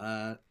them.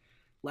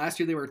 Last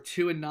year they were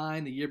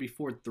 2-9. The year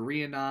before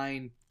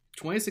 3-9.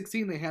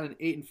 2016 they had an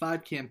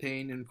 8-5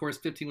 campaign, and of course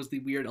 15 was the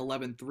weird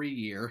 11-3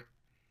 year.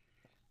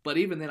 But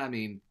even then, I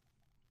mean,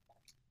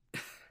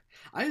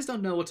 I just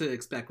don't know what to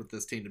expect with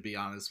this team, to be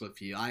honest with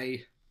you.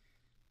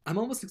 I'm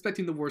almost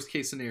expecting the worst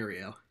case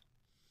scenario.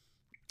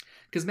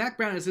 Because Mac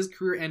Brown, as his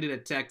career ended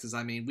at Texas,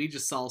 I mean, we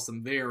just saw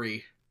some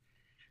very,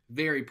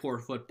 very poor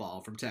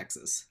football from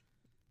Texas.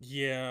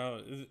 Yeah.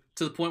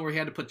 To the point where he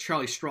had to put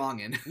Charlie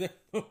Strong in.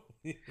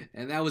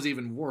 And that was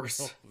even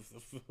worse.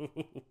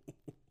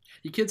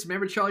 You kids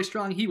remember Charlie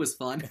Strong? He was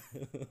fun.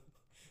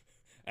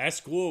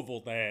 Ask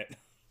Louisville that.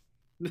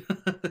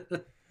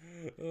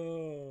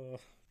 Oh,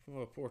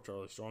 poor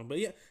Charlie Strong. But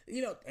yeah,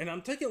 and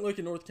I'm taking a look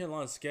at North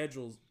Carolina's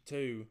schedules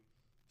too.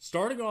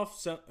 Starting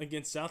off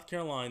against South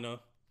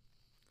Carolina,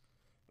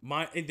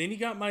 and then you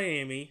got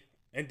Miami,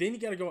 and then you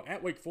got to go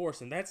at Wake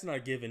Forest, and that's not a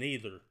given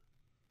either.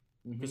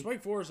 Because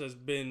Wake Forest has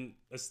been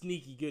a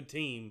sneaky good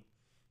team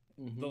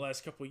the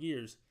last couple of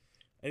years.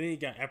 And then you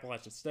got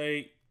Appalachian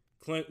State,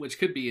 which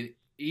could be an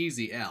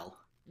easy L.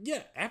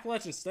 Yeah,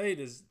 Appalachian State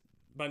is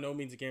by no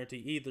means a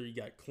guarantee either. You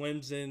got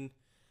Clemson,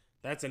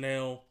 that's an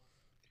L.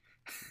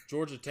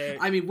 Georgia Tech.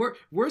 I mean,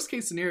 worst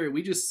case scenario,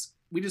 we just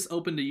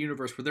opened a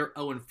universe where they're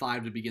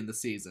 0-5 to begin the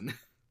season.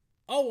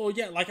 Oh well,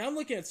 yeah. Like I'm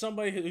looking at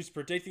somebody who's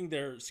predicting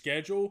their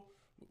schedule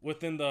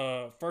within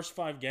the first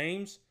 5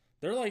 games.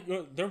 They're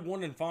 1-5. They're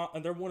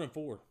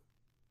 1-4.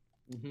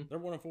 They're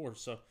 1-4.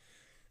 So,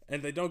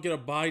 and they don't get a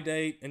bye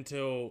date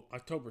until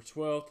October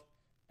 12th.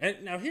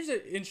 And now here's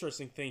an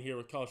interesting thing here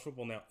with college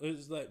football now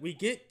is that we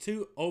get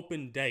 2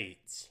 open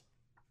dates.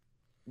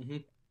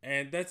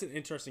 And that's an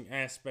interesting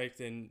aspect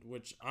in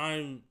which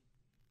I'm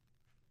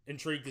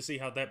intrigued to see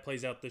how that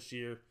plays out this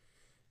year.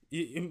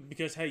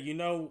 Because, hey,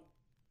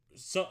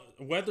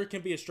 weather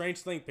can be a strange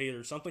thing,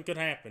 Peter. Something could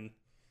happen.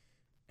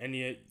 And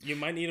you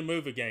might need to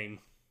move a game.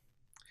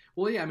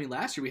 Well, yeah, I mean,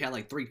 last year we had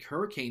like 3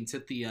 hurricanes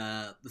hit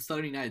the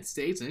southern United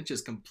States, and it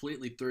just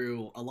completely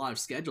threw a lot of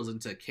schedules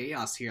into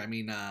chaos here. I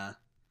mean,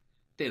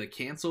 they had to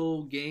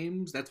cancel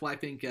games. That's why I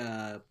think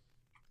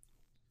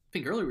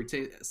earlier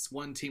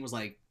one team was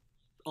like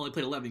only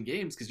played 11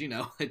 games because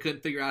they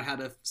couldn't figure out how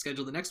to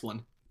schedule the next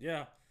one.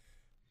 Yeah.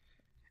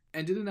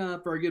 And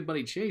for our good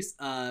buddy Chase,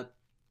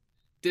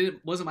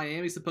 wasn't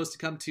Miami supposed to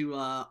come to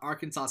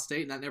Arkansas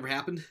State, and that never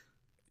happened?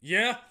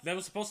 Yeah, that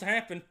was supposed to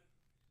happen.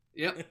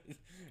 Yep.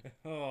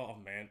 Oh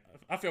man,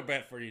 I feel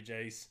bad for you,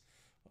 Jace.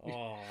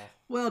 Oh.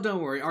 Well,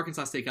 don't worry.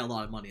 Arkansas State got a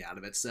lot of money out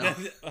of it, so.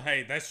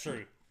 Hey, that's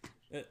true.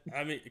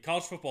 I mean,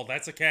 college football,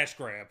 that's a cash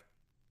grab.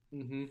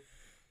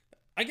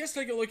 I guess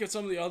take a look at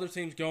some of the other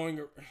teams going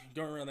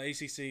around the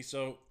ACC.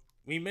 So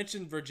we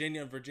mentioned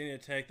Virginia and Virginia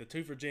Tech, the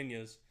 2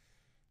 Virginias.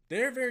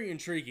 They're very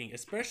intriguing,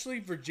 especially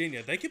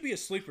Virginia. They could be a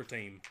sleeper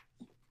team.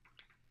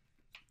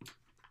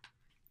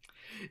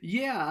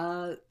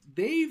 Yeah,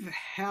 they've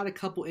had a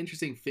couple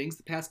interesting things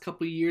the past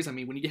couple of years. I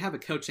mean, when you have a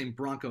coach named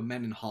Bronco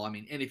Mendenhall, I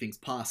mean, anything's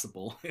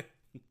possible.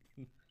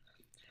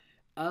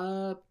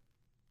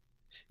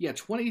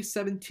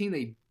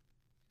 2017,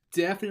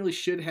 definitely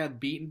should have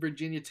beaten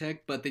Virginia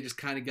Tech, but they just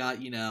kind of got,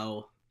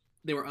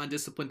 they were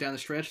undisciplined down the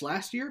stretch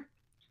last year.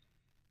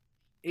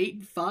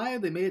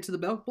 8-5, they made it to the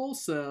Belk Bowl,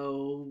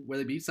 so where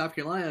they beat South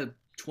Carolina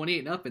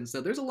 28-0.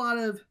 So there's a lot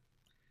of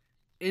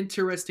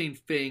interesting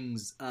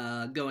things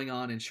going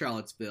on in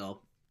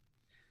Charlottesville,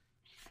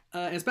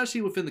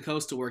 especially within the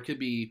Coastal, where it could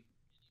be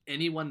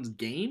anyone's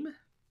game.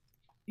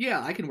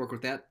 Yeah, I can work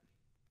with that.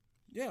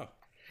 Yeah.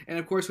 And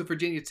of course, with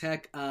Virginia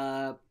Tech,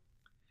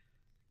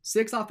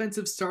 6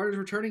 offensive starters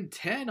returning,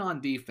 10 on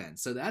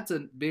defense. So that's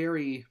a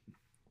very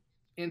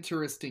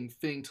interesting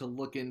thing to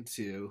look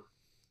into.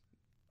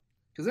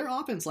 Because their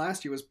offense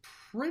last year was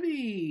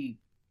pretty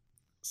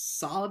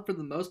solid for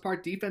the most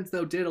part. Defense,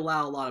 though, did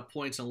allow a lot of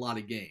points in a lot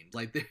of games.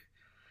 Like,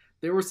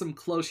 there were some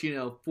close,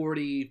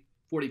 40,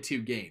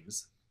 42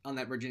 games on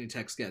that Virginia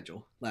Tech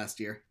schedule last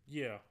year.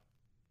 Yeah.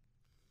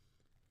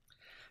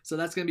 So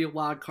that's going to be a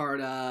wild card.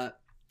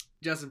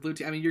 Justin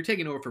Flute, I mean, you're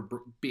taking over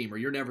for Beamer.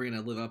 You're never going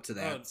to live up to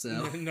that.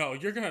 So no,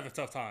 you're going to have a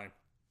tough time.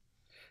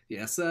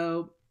 Yeah,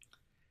 so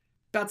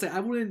about to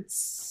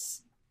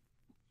say,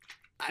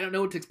 I don't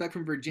know what to expect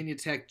from Virginia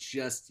Tech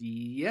just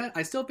yet.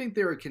 I still think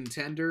they're a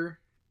contender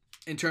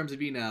in terms of,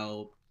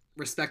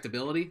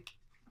 respectability,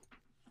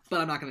 but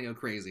I'm not going to go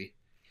crazy.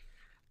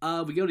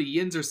 We go to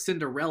Yinzer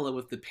Cinderella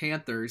with the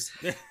Panthers.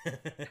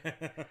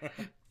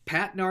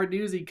 Pat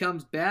Narduzzi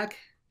comes back.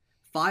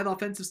 5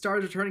 offensive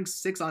starters returning,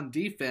 6 on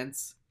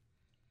defense.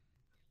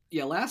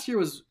 Yeah, last year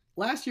was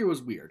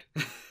weird.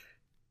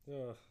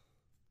 Tell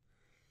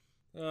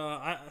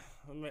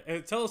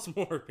us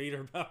more,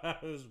 Peter, about how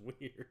it was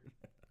weird.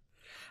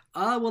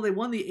 Well, they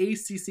won the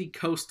ACC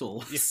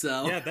Coastal,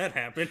 so yeah, that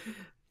happened.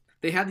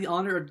 They had the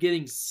honor of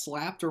getting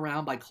slapped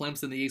around by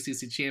Clemson in the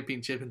ACC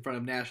championship in front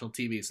of national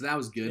TV, so that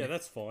was good. Yeah,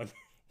 that's fun.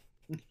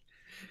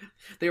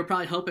 They were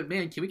probably hoping,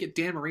 man, can we get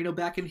Dan Marino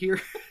back in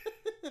here?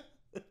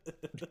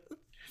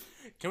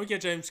 Can we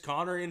get James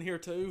Conner in here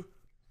too?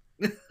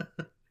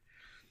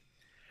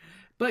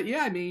 But yeah,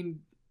 I mean,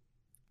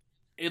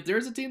 if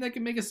there's a team that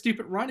can make a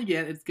stupid run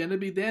again, it's going to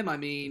be them. I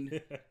mean,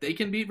 they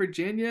can beat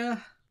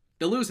Virginia.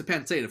 They'll lose to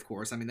Penn State, of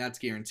course. I mean, that's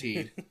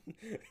guaranteed.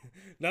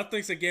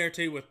 Nothing's a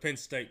guarantee with Penn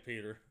State,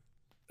 Peter.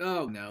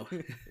 Oh, no.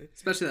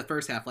 Especially that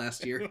first half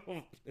last year.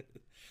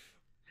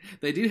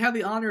 They do have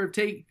the honor of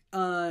take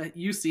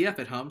UCF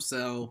at home,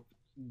 so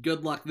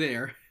good luck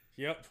there.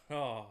 Yep.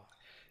 Oh.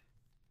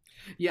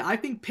 Yeah, I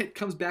think Pitt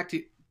comes back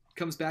to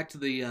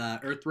the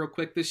earth real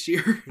quick this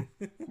year.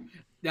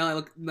 Now I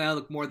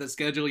look more at the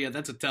schedule. Yeah,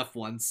 that's a tough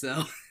one.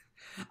 So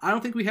I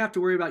don't think we have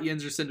to worry about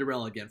Yinzer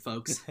Cinderella again,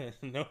 folks.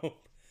 No.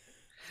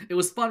 It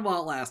was fun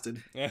while it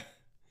lasted. Yeah.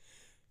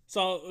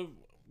 So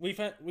we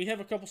have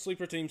a couple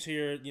sleeper teams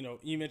here.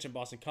 You mentioned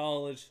Boston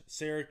College,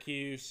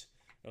 Syracuse.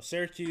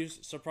 Syracuse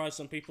surprised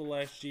some people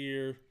last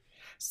year.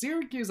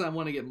 Syracuse I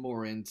want to get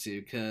more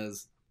into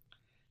because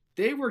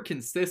they were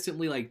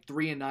consistently like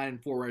 3-9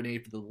 and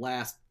 4-8 for the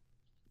last,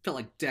 felt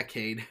like,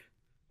 decade.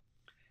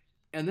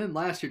 And then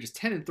last year, just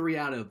 10-3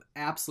 out of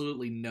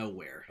absolutely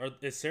nowhere.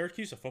 Is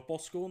Syracuse a football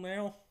school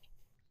now?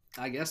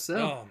 I guess so.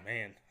 Oh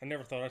man, I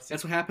never thought I'd see.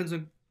 That's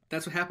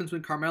what happens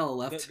when Carmelo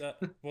left.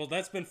 Well,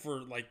 that's been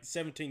for like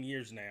 17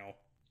 years now.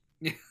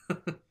 Yeah.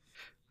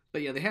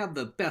 But yeah, they have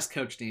the best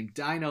coach named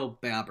Dino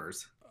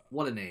Babbers.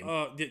 What a name.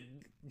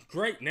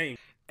 Great name.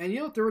 And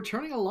they're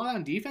returning a lot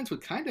on defense,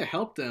 which kind of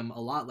helped them a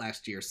lot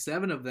last year.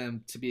 7 of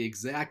them to be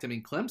exact. I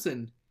mean,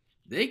 Clemson,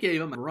 they gave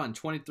them a run,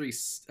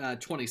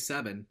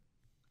 23-27.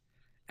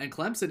 And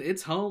Clemson,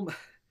 it's home.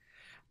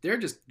 They're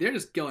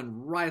just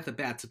going right at the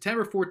bat.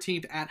 September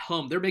 14th at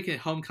home. They're making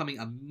homecoming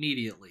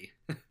immediately.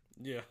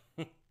 Yeah.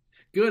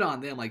 Good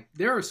on them. Like,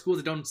 there are schools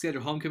that don't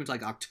schedule homecoming until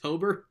like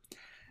October.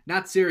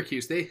 Not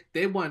Syracuse.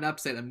 They won an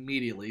upset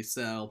immediately.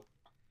 So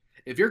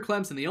if you're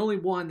Clemson, the only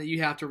one that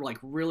you have to like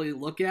really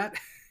look at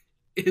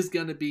is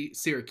going to be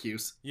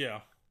Syracuse. Yeah.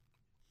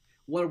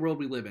 What a world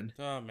we live in.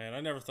 Oh man,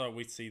 I never thought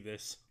we'd see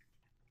this.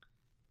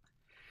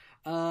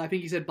 I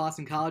think you said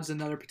Boston College is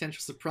another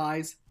potential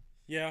surprise.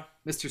 Yeah.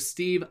 Mr.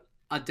 Steve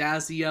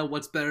Addazio,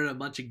 what's better than a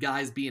bunch of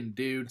guys being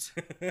dudes?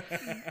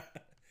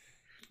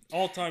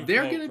 All-time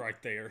quote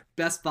right there.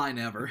 Best find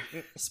ever.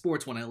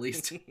 Sports one, at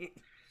least.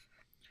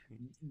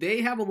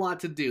 They have a lot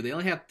to do. They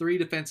only have 3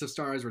 defensive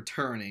stars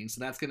returning,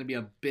 so that's going to be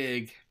a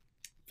big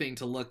thing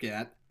to look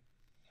at.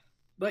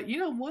 But you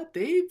know what?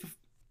 They've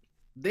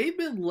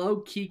been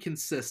low-key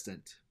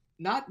consistent.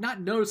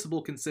 Not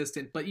noticeable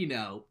consistent, but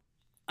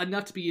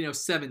enough to be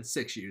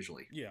 7-6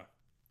 usually. Yeah.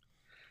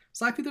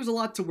 So I think there's a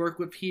lot to work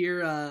with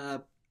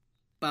here.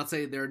 But I'll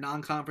say they're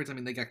non-conference. I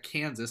mean, they got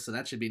Kansas, so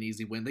that should be an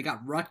easy win. They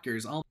got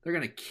Rutgers. Oh, they're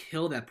gonna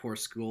kill that poor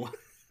school.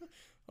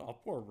 Oh,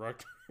 poor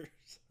Rutgers.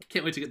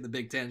 Can't wait to get in the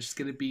Big Ten. It's just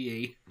gonna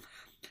be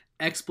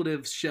a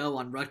expletive show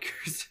on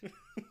Rutgers.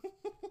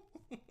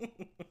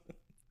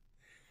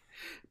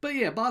 But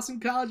yeah, Boston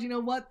College, you know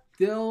what?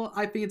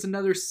 I think it's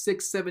another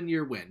 6-7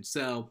 year win.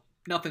 So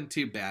nothing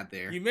too bad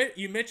there.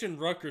 You mentioned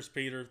Rutgers,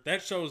 Peter.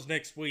 That show's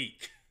next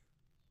week.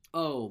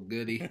 Oh,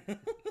 goody.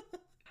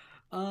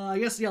 I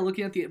guess,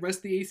 looking at the rest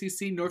of the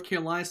ACC, North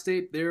Carolina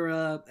State, they're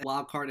a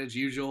wild card as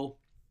usual.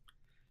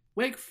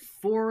 Wake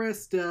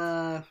Forest,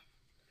 as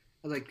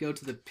I go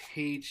to the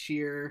page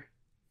here,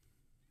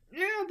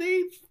 yeah,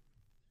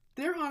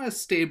 they're on a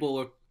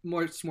stable,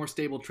 more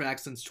stable track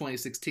since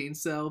 2016.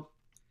 So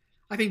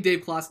I think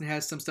Dave Clawson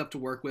has some stuff to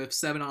work with.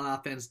 7 on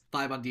offense,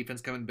 5 on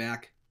defense coming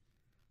back.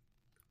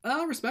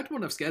 Respectable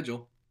enough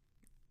schedule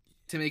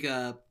to make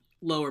a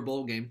lower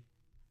bowl game.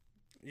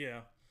 Yeah.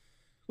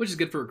 Which is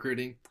good for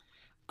recruiting.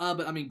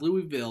 But I mean,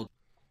 Louisville,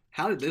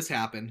 how did this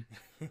happen?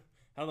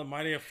 How the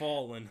mighty have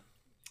fallen.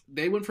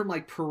 They went from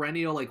like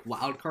perennial like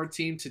wild card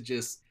team to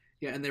just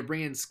and they're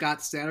bringing Scott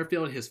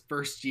Satterfield his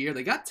first year.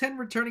 They got 10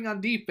 returning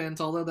on defense,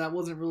 although that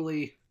wasn't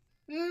really.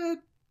 They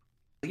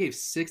gave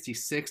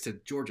 66 to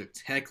Georgia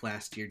Tech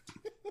last year.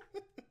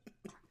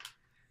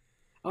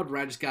 I would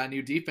rather just got a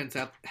new defense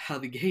out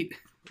of the gate.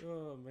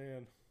 Oh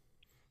man,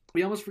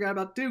 we almost forgot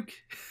about Duke.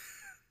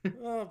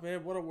 Oh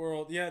man, what a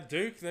world! Yeah,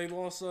 Duke, they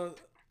lost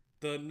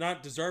the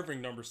not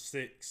deserving number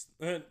 6th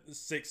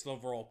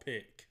overall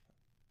pick,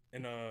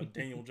 and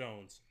Daniel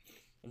Jones.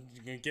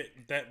 You can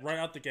get that right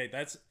out the gate.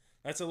 That's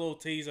a little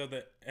tease of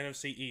the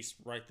NFC East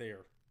right there.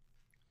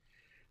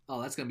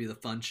 Oh, that's gonna be the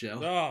fun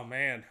show. Oh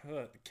man,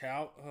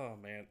 Cal. Oh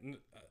man,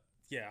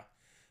 yeah.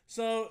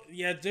 So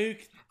yeah, Duke.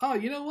 Oh,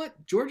 you know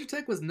what? Georgia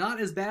Tech was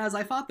not as bad as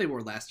I thought they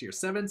were last year.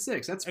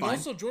 7-6. That's fine. And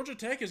also, Georgia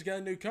Tech has got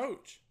a new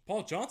coach.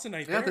 Paul Johnson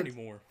ain't there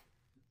anymore.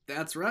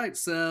 That's right.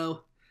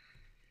 So,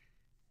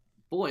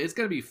 boy, it's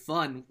gonna be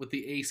fun with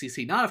the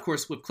ACC. Not, of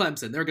course, with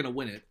Clemson. They're gonna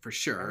win it for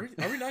sure.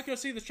 Are we not gonna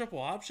see the triple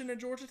option in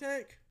Georgia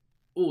Tech?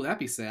 Oh, that'd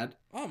be sad.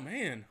 Oh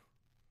man,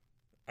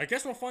 I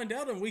guess we'll find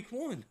out in week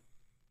 1.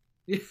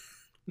 Yeah.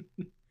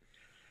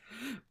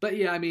 But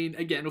yeah, I mean,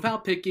 again,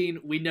 without picking,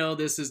 we know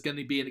this is going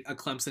to be a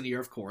Clemson year,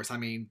 of course. I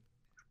mean,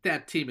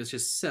 that team is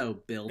just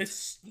so built.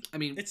 It's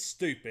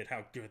stupid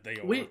how good they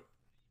are. We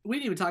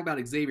didn't even talk about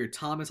Xavier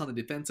Thomas on the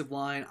defensive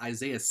line,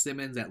 Isaiah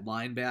Simmons at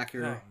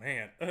linebacker. Oh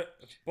man,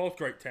 both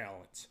great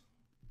talents.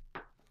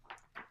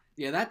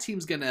 Yeah, that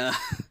team's they're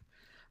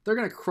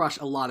gonna crush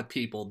a lot of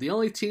people. The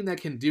only team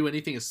that can do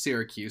anything is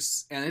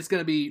Syracuse, and it's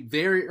gonna be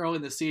very early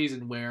in the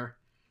season where,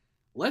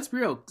 let's be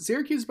real,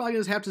 Syracuse is probably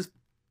gonna have to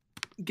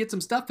get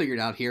some stuff figured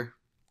out here.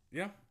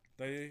 Yeah,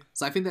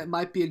 So I think that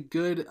might be a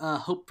good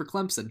hope for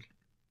Clemson.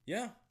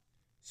 Yeah.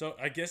 So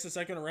I guess is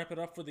that going to wrap it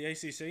up for the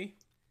ACC?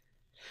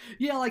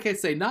 Yeah, like I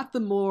say,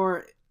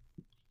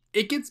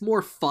 it gets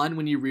more fun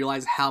when you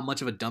realize how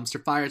much of a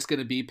dumpster fire it's going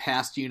to be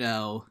past,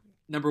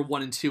 number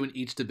 1 and 2 in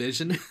each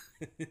division.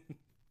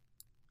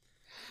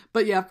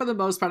 But yeah, for the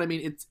most part, I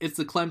mean, it's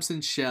the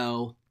Clemson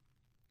show.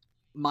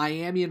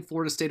 Miami and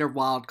Florida State are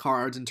wild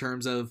cards in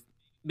terms of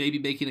maybe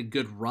making a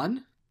good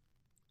run.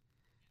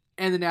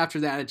 And then after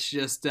that, it's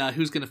just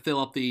who's going to fill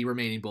up the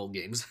remaining bowl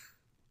games.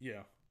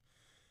 Yeah.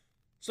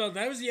 So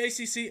that was the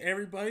ACC,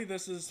 everybody.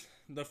 This is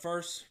the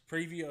first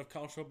preview of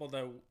college football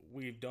that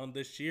we've done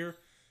this year.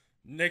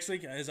 Next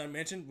week, as I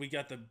mentioned, we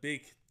got the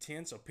Big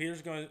Ten. So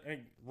Peter's going to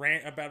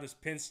rant about his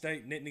Penn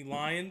State Nittany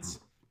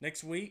Lions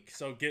next week.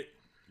 So get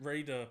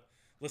ready to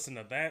listen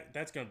to that.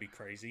 That's going to be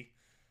crazy.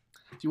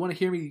 Do you want to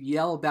hear me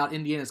yell about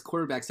Indiana's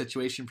quarterback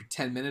situation for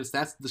 10 minutes?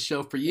 That's the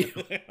show for you.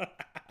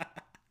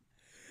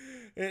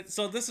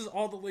 So this is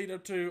all the lead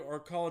up to our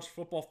college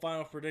football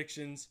final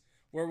predictions,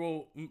 where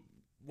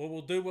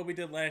we'll do what we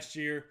did last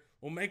year.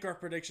 We'll make our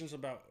predictions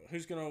about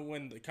who's going to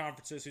win the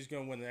conferences, who's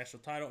going to win the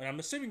national title, and I'm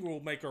assuming we'll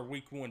make our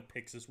week 1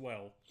 picks as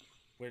well,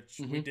 which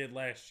we did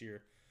last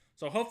year.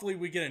 So hopefully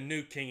we get a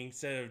new king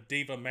instead of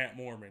Diva Matt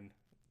Mormon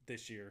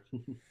this year.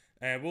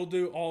 And we'll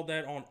do all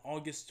that on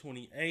August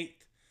 28th.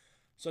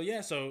 So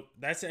yeah, so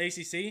that's the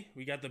ACC.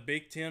 We got the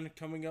Big Ten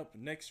coming up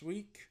next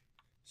week.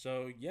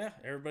 So yeah,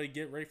 everybody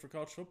get ready for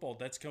college football.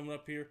 That's coming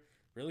up here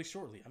really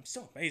shortly. I'm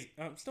still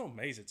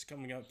amazed it's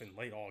coming up in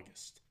late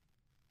August.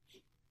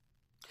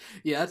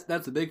 Yeah,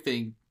 that's the big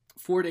thing.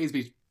 4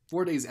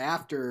 days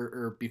after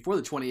or before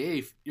the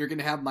 28th, you're going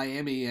to have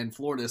Miami and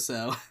Florida,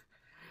 so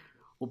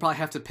we'll probably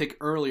have to pick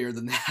earlier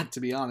than that, to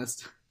be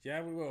honest.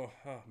 Yeah, we will.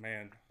 Oh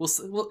man,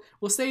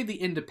 we'll save the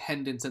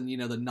independents and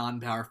the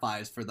non-power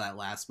fives for that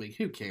last week.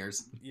 Who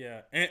cares?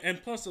 Yeah,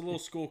 and plus a little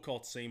school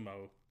called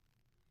SEMO.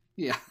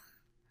 Yeah.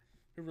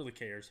 Who really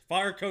cares?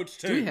 Fire Coach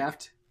 2.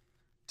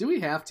 Do we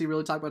have to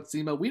really talk about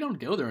SEMO? We don't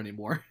go there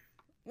anymore.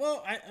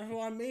 Well,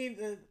 I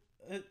mean,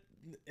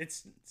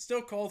 it's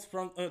still called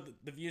from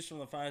the views from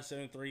the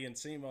 573, and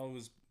SEMO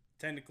is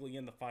technically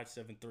in the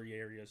 573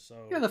 area.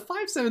 So yeah, the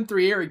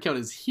 573 area code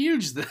is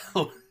huge,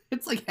 though.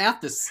 It's like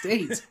half the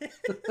state.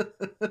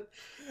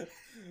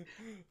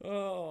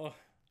 Oh,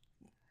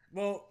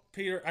 well,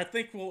 Peter, I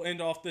think we'll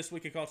end off this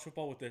week of college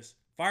football with this: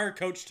 fire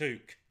Coach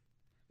Tuke.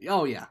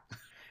 Oh yeah.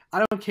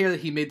 I don't care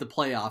that he made the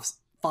playoffs.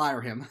 Fire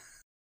him.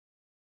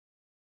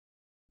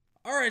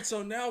 All right,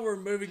 so now we're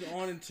moving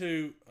on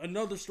into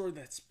another story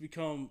that's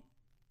become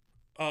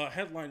a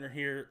headliner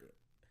here.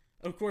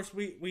 Of course,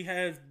 we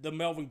have the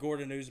Melvin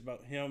Gordon news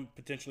about him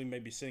potentially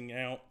maybe sitting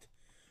out.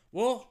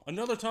 Well,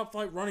 another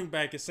top-flight running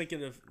back is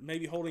thinking of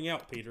maybe holding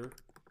out, Peter.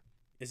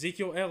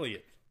 Ezekiel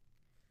Elliott.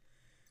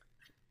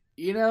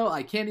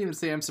 I can't even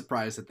say I'm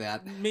surprised at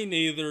that. Me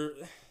neither.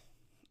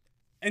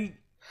 And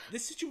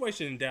this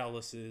situation in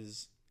Dallas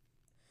is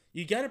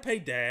you got to pay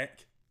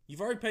Dak.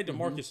 You've already paid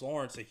DeMarcus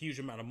Lawrence a huge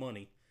amount of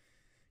money.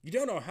 You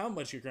don't know how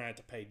much you're going to have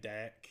to pay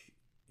Dak.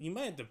 You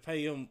might have to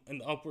pay him in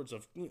the upwards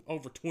of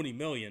over $20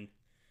 million.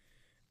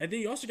 And then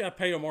you also got to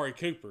pay Amari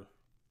Cooper.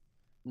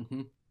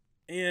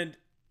 And,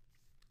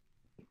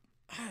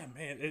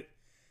 man,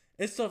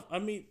 it's tough. I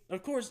mean,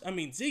 of course,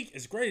 Zeke,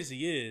 as great as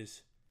he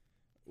is,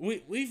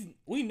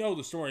 we know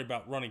the story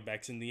about running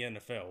backs in the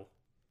NFL.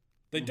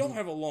 They don't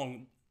have a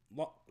long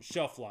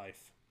shelf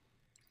life.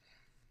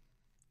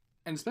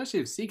 And especially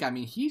with Zeke,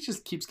 he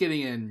just keeps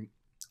getting in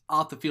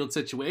off the field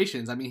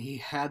situations. He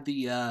had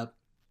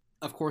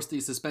of course, the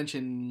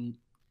suspension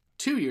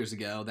 2 years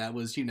ago. That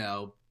was,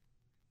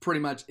 pretty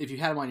much if you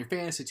had him on your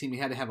fantasy team,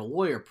 you had to have a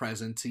lawyer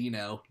present to,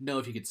 know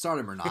if you could start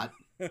him or not.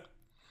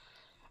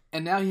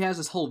 And now he has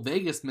this whole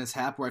Vegas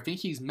mishap where I think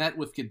he's met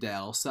with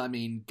Goodell. So,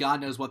 God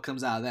knows what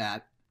comes out of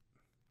that.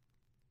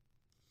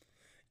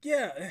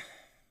 Yeah.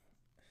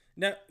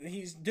 Now,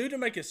 he's due to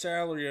make a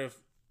salary of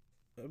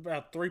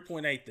about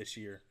 3.8 this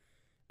year.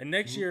 And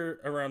next year,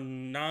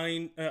 around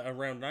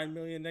 $9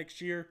 million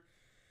next year.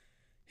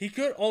 He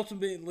could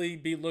ultimately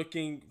be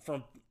looking,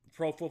 from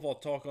Pro Football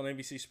Talk on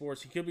NBC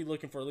Sports, he could be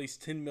looking for at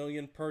least $10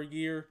 million per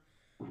year.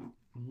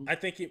 I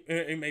think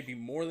it may be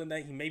more than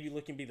that. He may be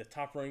looking to be the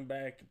top running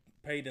back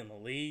paid in the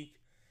league.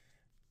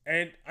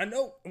 And I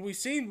know we've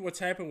seen what's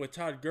happened with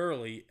Todd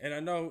Gurley, and I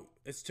know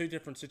it's two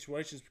different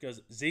situations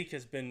because Zeke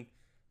has been,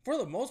 for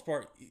the most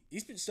part,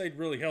 he's been stayed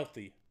really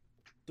healthy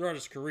throughout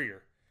his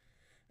career.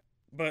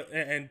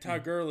 And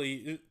Todd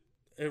Gurley,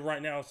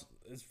 right now,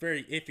 is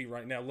very iffy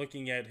right now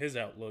looking at his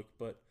outlook.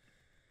 But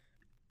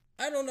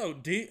I don't know.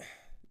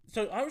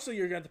 So obviously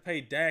you're going to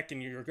pay Dak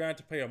and you're going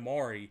to pay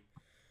Amari.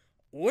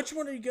 Which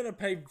one are you going to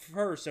pay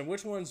first, and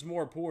which one's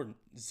more important,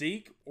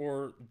 Zeke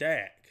or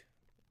Dak?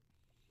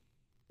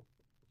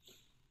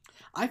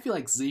 I feel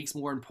like Zeke's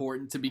more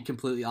important, to be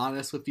completely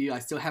honest with you. I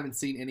still haven't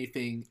seen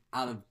anything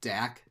out of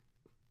Dak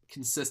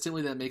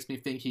consistently that makes me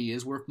think he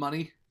is worth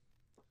money.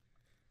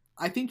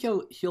 I think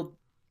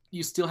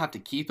you still have to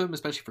keep him,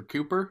 especially for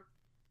Cooper.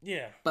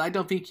 Yeah. But I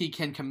don't think he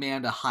can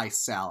command a high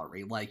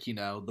salary like,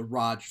 the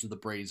Rodgers or the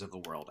Brady's of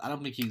the world. I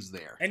don't think he's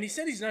there. And he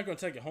said he's not going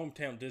to take a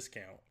hometown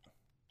discount.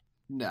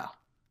 No.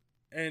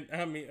 And,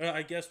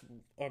 I guess,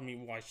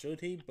 why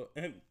should he?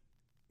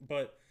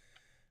 But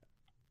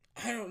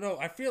I don't know.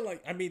 I feel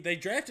like, they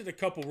drafted a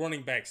couple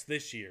running backs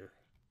this year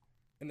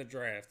in the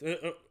draft.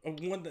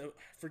 One that,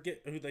 I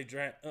forget who they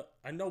drafted.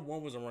 I know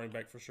one was a running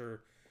back for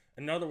sure.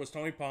 Another was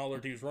Tony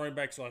Pollard. He was running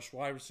back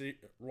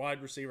 /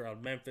 wide receiver out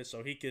of Memphis,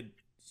 so he could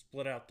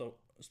split out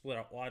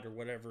wide or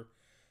whatever.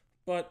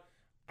 But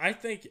I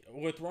think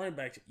with running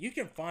backs, you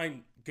can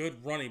find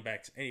good running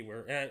backs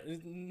anywhere.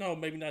 No,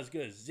 maybe not as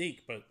good as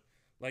Zeke, but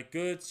like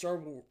good,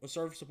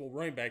 serviceable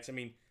running backs.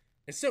 And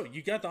still,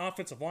 you got the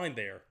offensive line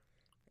there.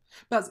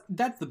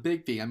 That's the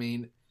big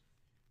thing.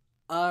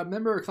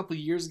 Remember a couple of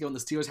years ago when the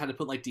Steelers had to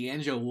put like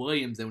D'Angelo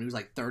Williams in when he was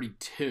like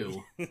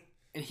 32.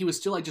 And he was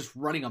still like just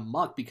running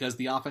amok because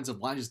the offensive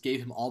line just gave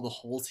him all the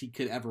holes he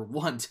could ever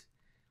want.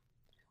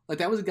 Like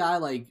that was a guy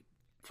like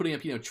putting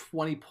up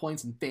 20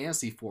 points in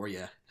fantasy for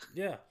you.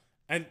 Yeah,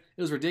 and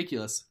it was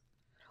ridiculous.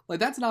 Like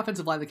that's an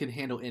offensive line that can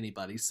handle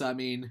anybody. So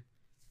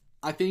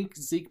I think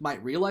Zeke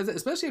might realize it,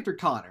 especially after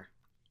Connor.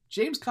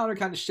 James Conner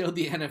kind of showed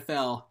the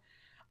NFL,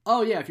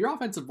 oh yeah, if your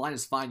offensive line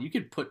is fine, you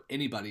could put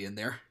anybody in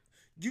there.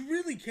 You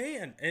really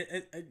can.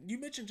 And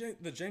you mentioned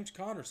the James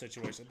Conner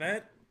situation.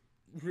 That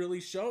really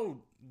showed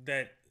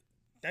that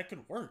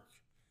could work.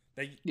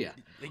 That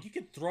you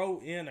could throw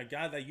in a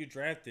guy that you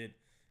drafted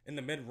in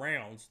the mid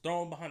rounds,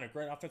 throw him behind a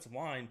great offensive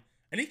line,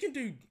 and he can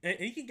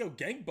go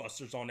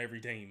gangbusters on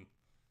every team.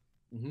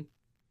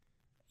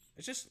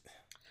 It's just,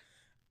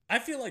 I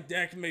feel like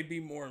Dak may be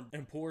more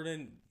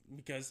important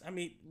because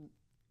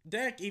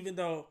Dak, even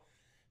though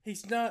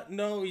he's not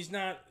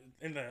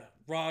in the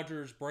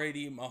Rodgers,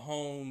 Brady,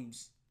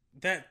 Mahomes,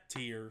 that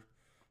tier,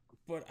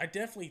 but I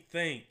definitely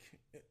think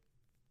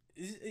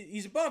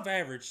he's above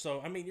average,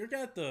 so you're going to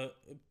have to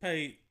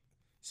pay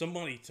some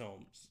money to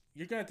him.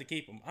 You're going to have to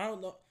keep him. I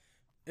don't know.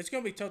 It's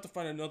going to be tough to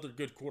find another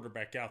good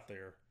quarterback out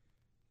there.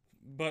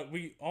 But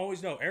we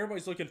always know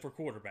everybody's looking for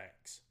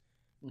quarterbacks.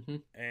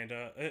 And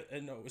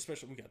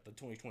especially we got the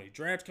 2020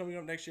 draft coming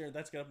up next year.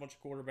 That's got a bunch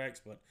of quarterbacks.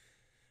 But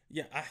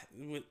yeah,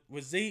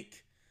 with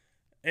Zeke,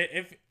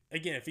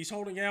 if he's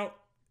holding out,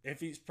 if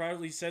he's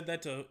probably said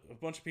that to a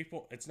bunch of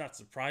people, it's not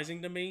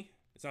surprising to me.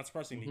 It's not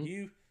surprising to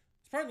you.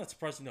 It's probably not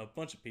surprising to a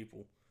bunch of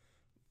people.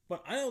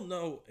 But I don't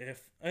know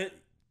if,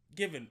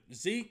 given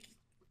Zeke,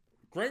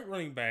 great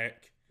running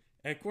back,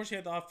 and of course he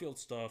had the off-field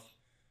stuff,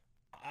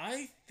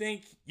 I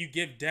think you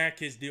give Dak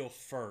his deal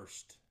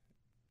first.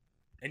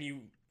 And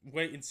you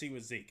wait and see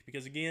with Zeke.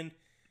 Because again,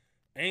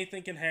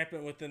 anything can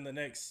happen within the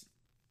next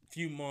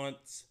few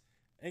months.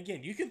 And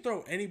again, you can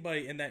throw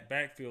anybody in that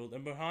backfield.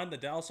 And behind the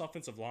Dallas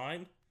offensive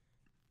line,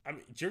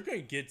 you're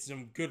going to get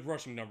some good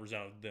rushing numbers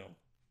out of them.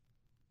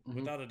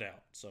 Without a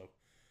doubt. So,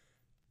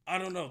 I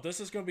don't know.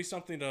 This is going to be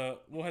something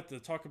we'll have to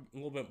talk a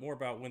little bit more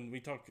about when we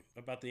talk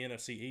about the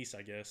NFC East,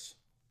 I guess.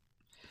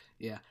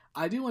 Yeah,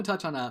 I do want to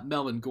touch on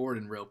Melvin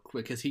Gordon real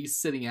quick because he's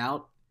sitting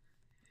out.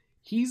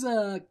 He's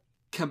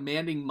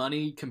commanding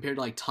money compared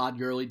to like Todd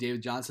Gurley,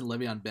 David Johnson,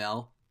 Le'Veon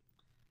Bell.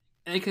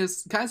 And it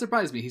kind of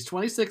surprised me. He's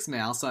 26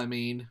 now, so I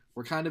mean,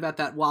 we're kind of at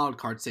that wild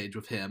card stage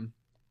with him.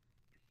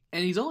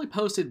 And he's only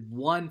posted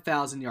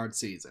 1,000-yard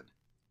season.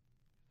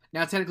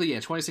 Now, technically, yeah,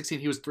 2016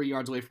 he was 3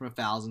 yards away from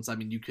 1,000, so I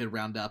mean, you could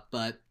round up,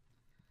 but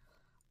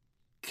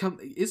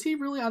is he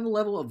really on the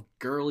level of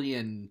Gurley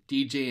and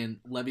DJ and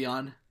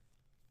Le'Veon?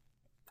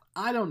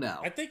 I don't know.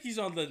 I think he's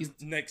on the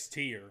next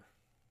tier.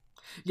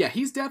 Yeah,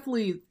 he's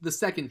definitely the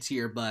second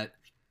tier, but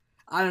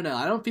I don't know.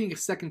 I don't think a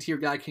second tier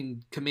guy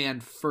can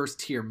command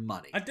first tier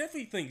money. I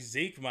definitely think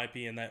Zeke might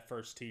be in that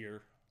first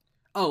tier.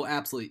 Oh,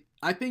 absolutely.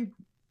 I think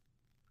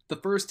the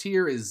first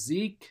tier is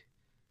Zeke,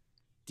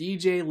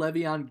 DJ,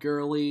 Le'Veon,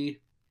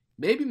 Gurley,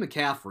 maybe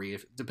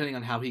McCaffrey, depending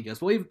on how he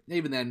goes. Well,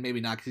 even then,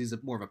 maybe not because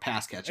he's more of a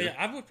pass catcher. Yeah,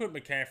 I would put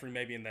McCaffrey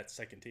maybe in that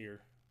second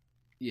tier.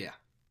 Yeah.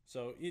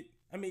 So,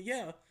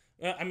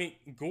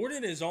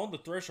 Gordon is on the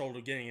threshold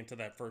of getting into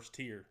that first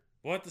tier.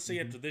 We'll have to see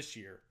after this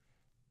year.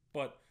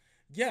 But,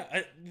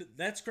 yeah,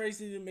 that's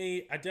crazy to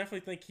me. I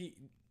definitely think he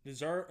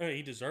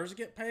deserves to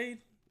get paid.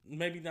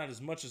 Maybe not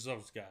as much as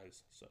those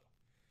guys. So,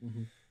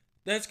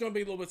 that's going to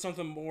be a little bit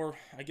something more.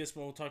 I guess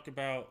we'll talk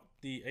about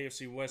the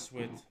AFC West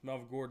with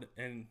Melvin Gordon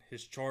and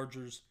his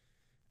Chargers,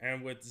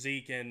 and with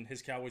Zeke and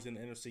his Cowboys in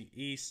the NFC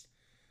East.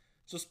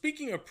 So,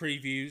 speaking of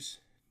previews,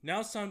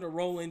 now it's time to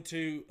roll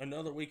into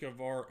another week of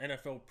our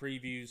NFL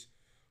previews,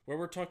 where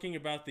we're talking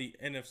about the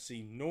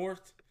NFC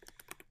North.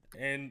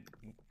 And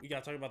we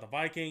got to talk about the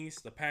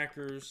Vikings, the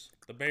Packers,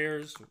 the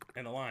Bears,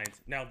 and the Lions.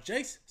 Now,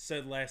 Jace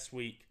said last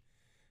week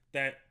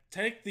that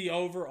take the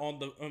over on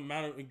the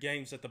amount of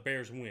games that the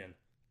Bears win.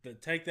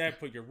 Take that,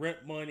 put your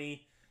rent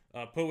money,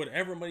 put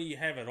whatever money you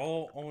have at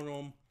all on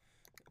them.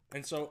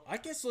 And so I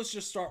guess let's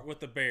just start with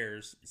the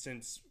Bears,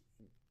 since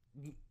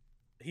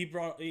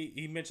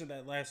he mentioned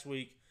that last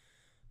week.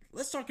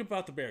 Let's talk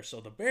about the Bears. So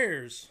the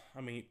Bears,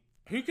 I mean,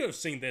 who could have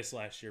seen this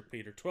last year,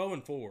 Peter?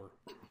 12-4.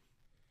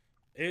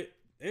 It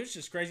was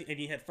just crazy. And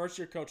you had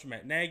first-year coach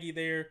Matt Nagy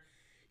there.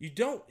 You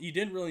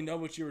didn't really know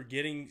what you were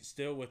getting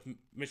still with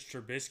Mitch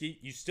Trubisky.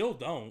 You still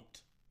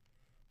don't.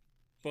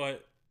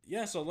 But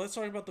yeah, so let's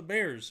talk about the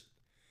Bears.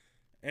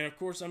 And of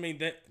course, I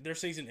mean their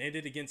season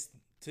ended against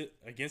the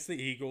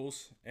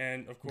Eagles,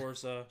 and of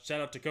course, shout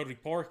out to Cody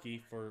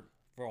Parkey for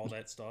all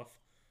that stuff.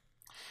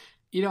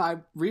 You know, I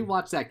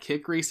rewatched that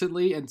kick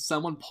recently, and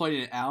someone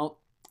pointed out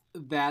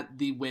that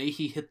the way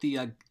he hit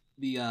the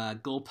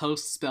goalpost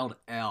spelled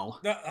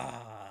L.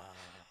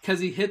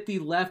 Because he hit the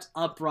left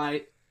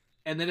upright,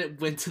 and then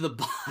it went to the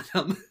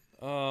bottom.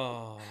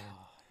 Oh.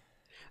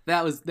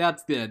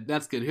 That's good.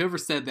 That's good. Whoever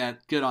said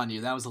that, good on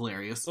you. That was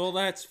hilarious. Well,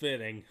 that's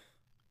fitting.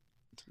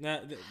 Now,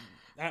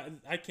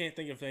 I can't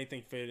think of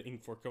anything fitting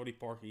for Cody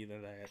Parkey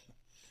than that.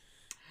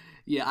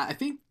 Yeah, I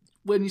think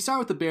when you start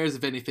with the Bears,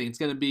 if anything, it's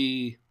going to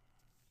be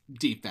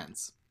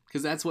defense.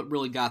 Because that's what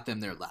really got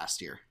them there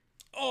last year.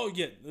 Oh,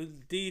 yeah. The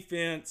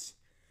defense.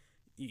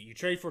 You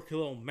trade for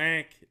Khalil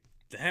Mack.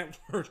 That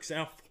works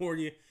out for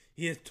you.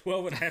 He has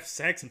 12.5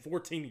 sacks in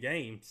 14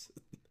 games.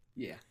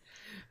 Yeah.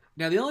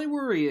 Now, the only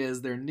worry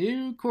is their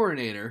new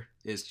coordinator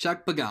is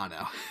Chuck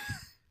Pagano.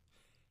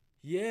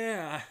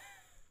 Yeah.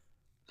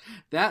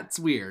 That's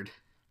weird.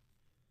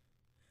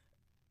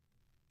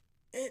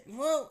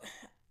 Well,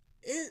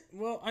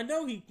 I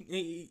know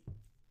he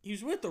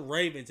was with the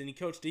Ravens and he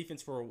coached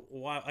defense for a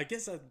while. I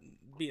guess that'd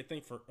be a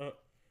thing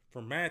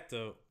for Matt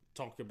to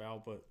talk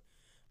about, but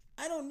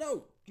I don't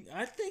know.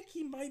 I think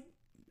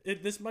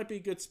this might be a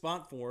good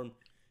spot for him.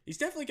 He's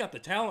definitely got the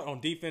talent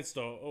on defense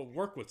to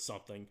work with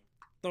something.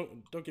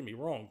 Don't get me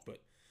wrong, but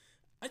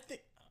I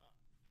think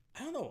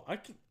I don't know.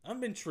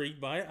 I'm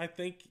intrigued by it. I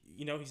think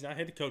he's not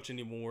head coach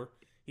anymore.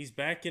 He's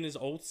back in his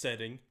old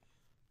setting,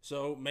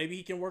 so maybe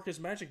he can work his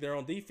magic there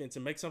on defense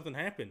and make something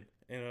happen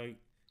and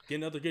get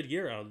another good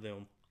year out of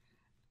them.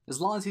 As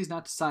long as he's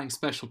not deciding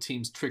special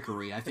teams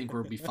trickery, I think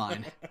we'll be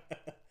fine.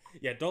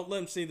 Yeah, don't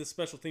let him see the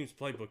special teams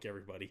playbook,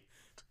 everybody.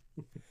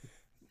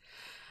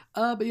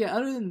 But yeah,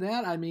 other than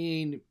that, I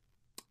mean,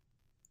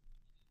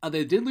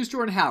 they did lose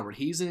Jordan Howard.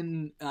 He's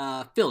in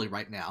Philly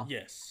right now.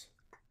 Yes.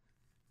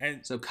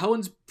 And so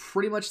Cohen's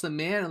pretty much the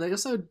man. And they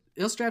also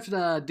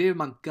drafted David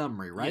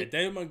Montgomery, right? Yeah,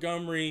 David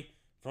Montgomery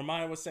from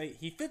Iowa State.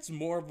 He fits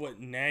more of what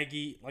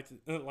Nagy likes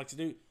to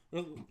do.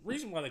 The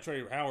reason why they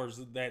traded Howard is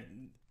that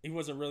he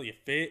wasn't really a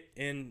fit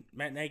in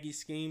Matt Nagy's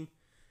scheme.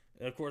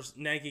 Of course,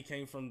 Nagy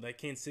came from the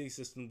Kansas City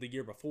system the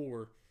year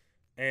before.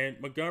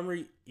 And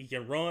Montgomery, he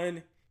can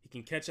run. He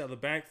can catch out of the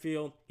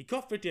backfield. He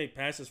caught 58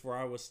 passes for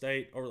Iowa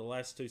State over the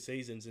last 2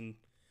 seasons. And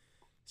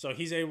so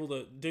he's able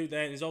to do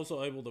that. And he's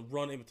also able to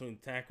run in between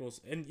the tackles.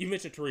 And you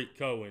mentioned Tariq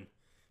Cohen.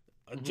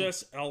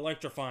 Just an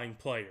electrifying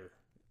player.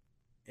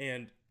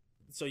 And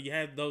so you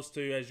have those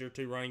two as your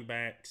 2 running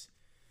backs.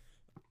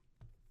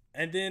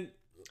 And then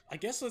I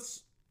guess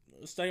let's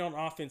stay on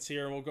offense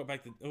here. And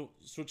we'll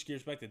switch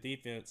gears back to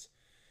defense.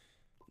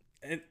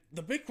 And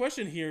the big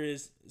question here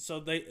is, so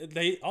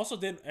they also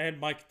did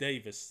add Mike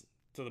Davis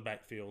to the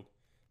backfield.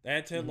 They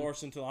add Ted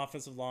Larson to the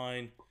offensive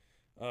line.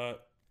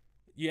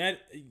 You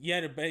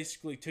had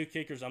basically 2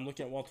 kickers. I'm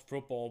looking at Walter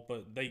Football,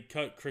 but they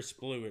cut Chris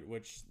Blewett,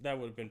 which that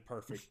would have been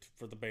perfect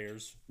for the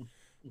Bears.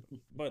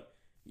 But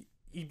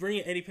you bring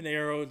in Eddie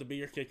Pinheiro to be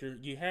your kicker.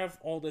 You have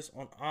all this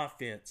on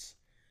offense.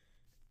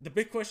 The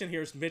big question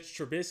here is Mitch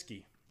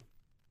Trubisky.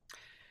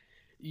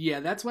 Yeah,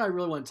 that's what I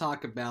really want to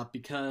talk about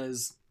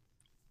because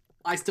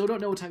I still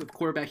don't know what type of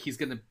quarterback he's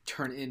going to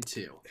turn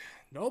into.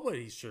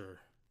 Nobody's sure.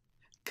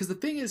 Because the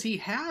thing is, he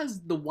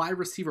has the wide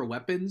receiver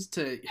weapons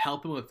to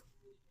help him with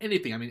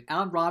anything. I mean,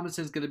 Allen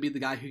Robinson's going to be the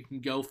guy who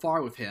can go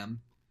far with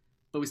him,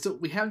 but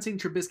we haven't seen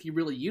Trubisky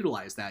really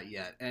utilize that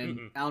yet.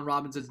 And Allen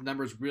Robinson's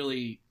numbers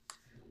really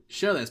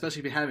show that,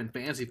 especially if you have him in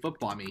fantasy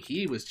football. I mean,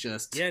 he was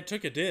just it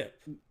took a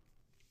dip.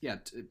 Yeah,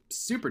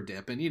 super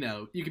dip. And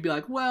you could be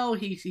like, well,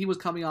 he was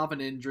coming off an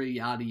injury,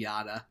 yada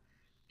yada.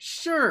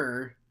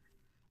 Sure,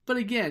 but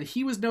again,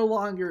 he was no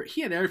longer.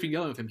 He had everything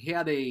going with him. He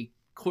had a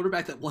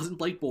quarterback that wasn't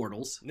Blake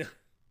Bortles.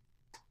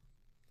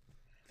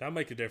 That'll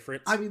make a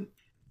difference. I mean,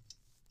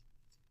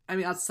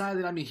 outside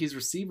of that, he's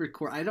receiver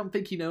core. I don't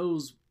think he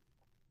knows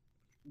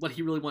what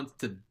he really wants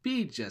to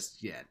be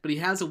just yet. But he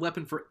has a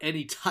weapon for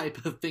any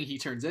type of thing he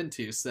turns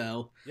into.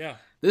 So yeah,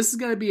 this is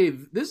gonna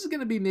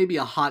be maybe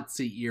a hot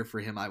seat year for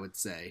him, I would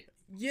say.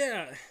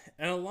 Yeah,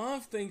 and a lot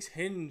of things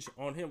hinge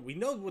on him. We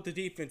know what the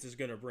defense is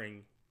gonna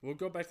bring. We'll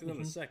go back to them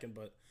in a second,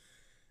 but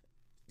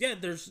yeah,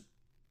 there's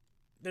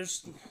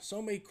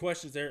so many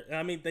questions there.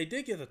 I mean, they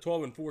did get the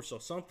 12-4, so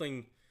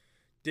something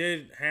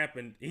did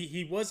happen.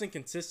 He wasn't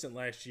consistent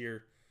last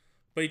year,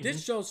 but he did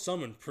show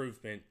some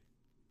improvement.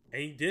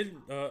 And he did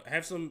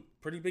have some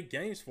pretty big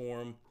games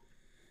for him.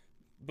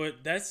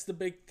 But that's the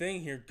big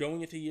thing here,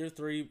 going into year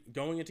 3,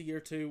 going into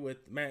year 2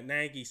 with Matt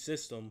Nagy's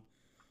system.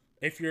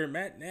 If you're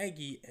Matt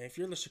Nagy, if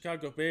you're the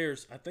Chicago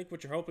Bears, I think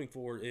what you're hoping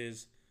for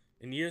is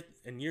in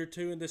year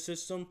 2 in this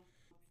system,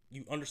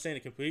 you understand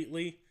it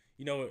completely.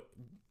 You know it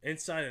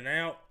inside and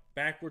out,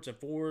 backwards and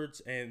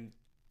forwards, and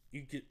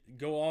you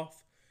go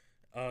off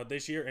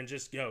this year and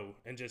just go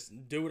and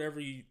just do whatever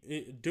you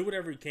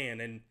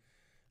can. And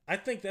I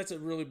think that's a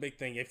really big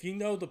thing. If you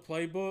know the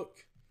playbook,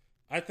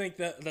 I think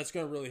that's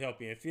going to really help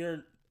you. If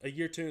you're a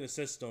year 2 in the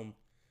system,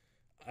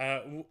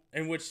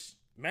 in which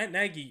Matt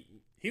Nagy,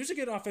 he was a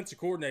good offensive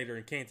coordinator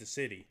in Kansas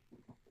City.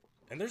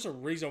 And there's a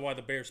reason why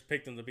the Bears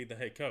picked him to be the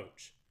head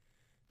coach.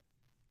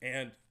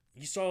 And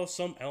you saw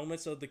some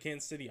elements of the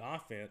Kansas City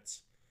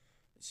offense.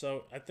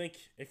 So I think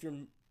if you're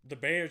the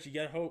Bears, you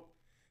got to hope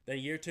that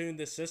year 2 in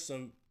this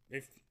system,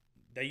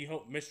 you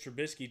hope Mitch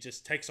Trubisky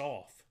just takes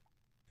off.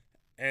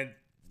 And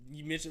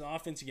you mentioned the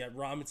offense, you got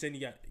Robinson, you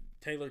got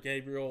Taylor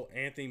Gabriel,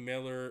 Anthony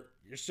Miller.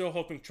 You're still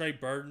hoping Trey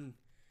Burton,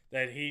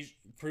 that he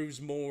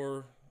proves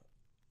more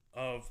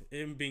of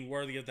him being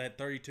worthy of that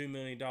 $32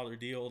 million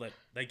deal that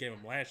they gave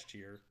him last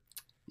year.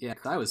 Yeah,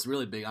 I was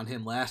really big on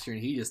him last year,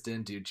 and he just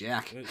didn't do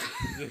jack.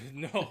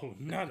 No,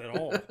 not at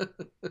all.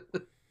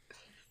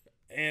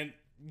 And,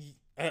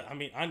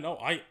 I know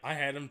I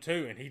had him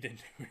too, and he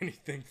didn't do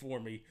anything for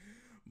me.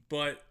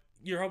 But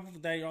you're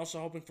also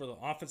hoping for the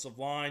offensive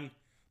line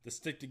to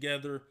stick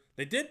together.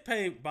 They did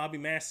pay Bobby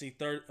Massey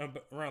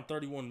around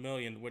 $31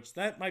 million, which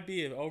that might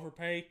be an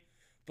overpay.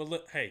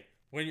 But hey,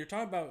 when you're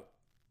talking about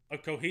a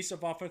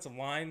cohesive offensive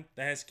line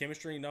that has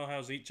chemistry and knows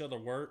how each other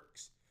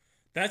works,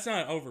 that's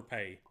not an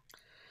overpay.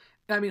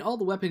 All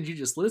the weapons you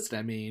just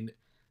listed, in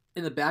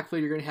the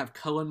backfield, you're going to have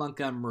Cohen,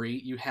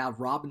 Montgomery, you have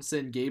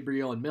Robinson,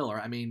 Gabriel, and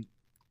Miller.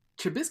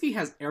 Trubisky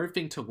has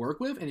everything to work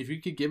with, and if you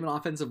could give an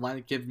offensive line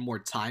and give him more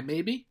time,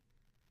 maybe,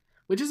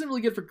 which isn't really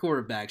good for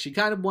quarterbacks. You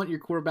kind of want your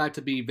quarterback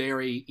to be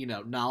very,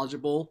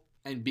 knowledgeable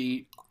and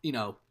be,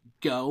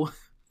 go.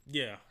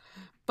 Yeah.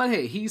 But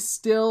hey, he's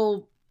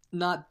still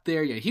not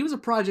there yet. He was a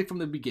project from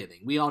the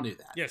beginning. We all knew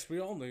that. Yes, we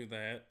all knew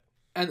that.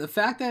 And the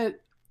fact that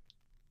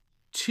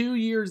 2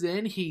 years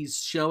in, he's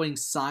showing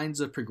signs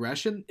of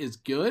progression is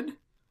good.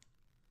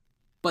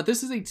 But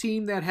this is a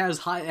team that has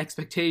high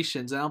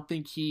expectations. I don't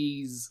think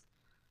he's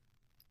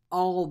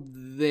all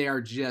there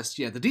just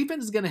yet. The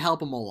defense is going to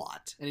help him a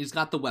lot, and he's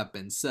got the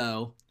weapons.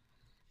 So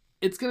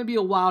it's going to be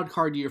a wild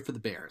card year for the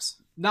Bears.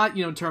 Not,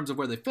 in terms of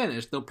where they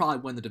finish. They'll probably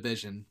win the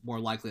division more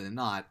likely than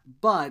not.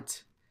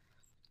 But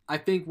I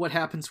think what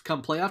happens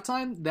come playoff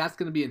time, that's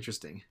going to be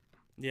interesting.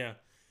 Yeah.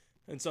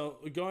 And so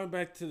going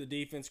back to the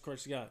defense, of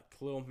course, you got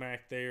Khalil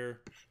Mack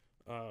there.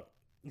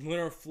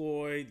 Leonard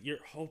Floyd, you're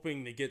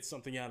hoping to get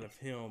something out of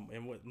him.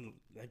 And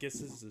I guess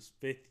this is his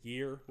 5th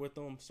year with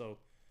them. So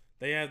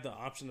they have the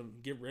option to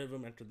get rid of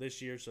him after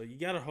this year. So you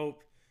got to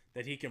hope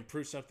that he can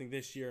prove something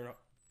this year.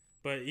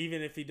 But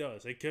even if he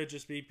does, it could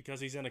just be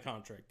because he's in a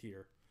contract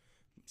year.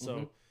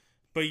 So,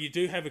 But you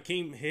do have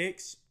Akeem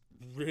Hicks,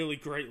 really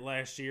great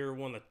last year,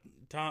 one of the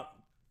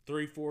top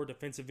 3-4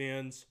 defensive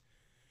ends.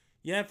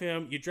 You have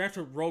him. You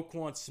drafted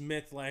Roquan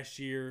Smith last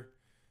year.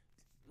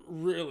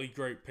 Really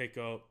great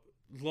pickup.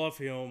 Love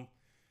him.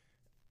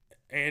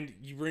 And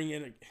you bring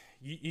in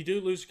you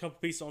do lose a couple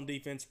pieces on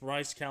defense.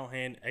 Bryce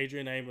Callahan,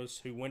 Adrian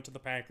Amos, who went to the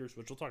Packers,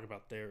 which we'll talk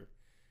about there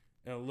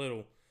in a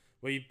little.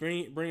 But you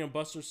bring in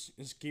Buster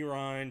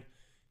Skirine.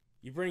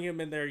 You bring him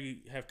in there. You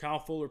have Kyle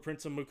Fuller,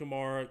 Prince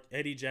Amukamara,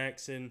 Eddie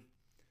Jackson.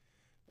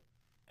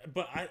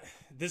 But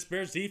this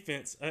Bears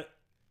defense,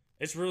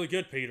 it's really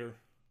good, Peter.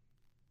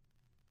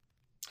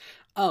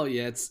 Oh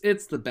yeah,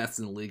 it's the best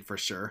in the league for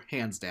sure,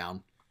 hands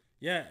down.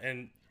 Yeah,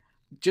 and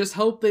just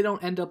hope they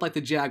don't end up like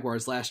the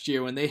Jaguars last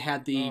year when they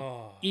had the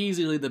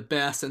easily the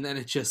best, and then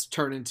it just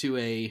turned into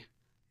a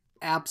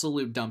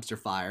absolute dumpster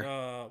fire.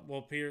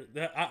 Well, Peter,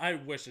 I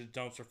wish a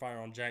dumpster fire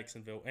on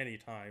Jacksonville any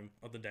time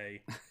of the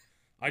day.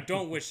 I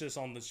don't wish this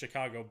on the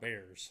Chicago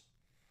Bears.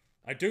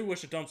 I do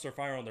wish a dumpster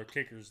fire on their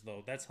kickers,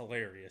 though. That's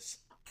hilarious.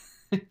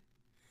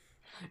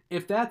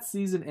 If that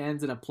season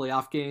ends in a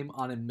playoff game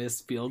on a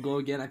missed field goal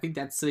again, I think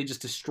that city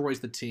just destroys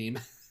the team.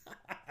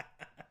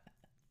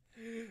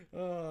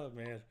 Oh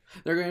man,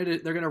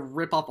 they're gonna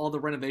rip off all the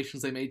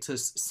renovations they made to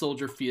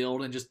Soldier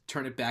Field and just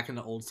turn it back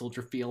into old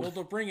Soldier Field. Well,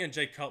 they'll bring in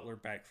Jay Cutler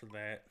back for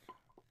that.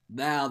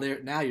 Now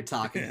you're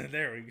talking.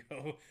 There we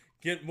go.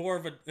 Get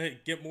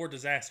more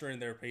disaster in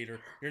there, Peter.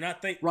 You're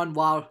not run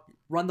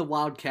the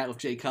Wildcat with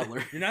Jay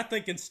Cutler. You're not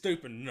thinking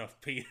stupid enough,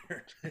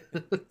 Peter.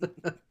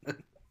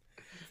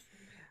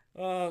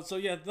 So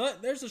yeah,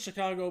 there's the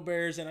Chicago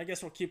Bears, and I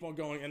guess we'll keep on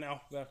going in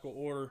alphabetical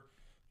order.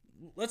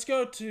 Let's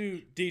go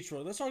to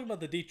Detroit. Let's talk about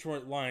the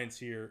Detroit Lions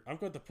here. I'm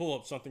going to pull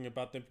up something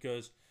about them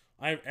because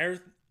I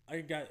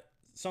got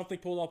something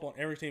pulled up on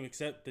every team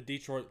except the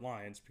Detroit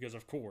Lions because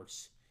of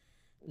course,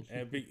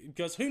 and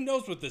because who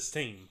knows with this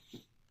team?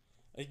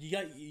 You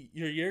got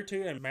your year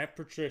 2 and Matt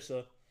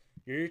Patricia.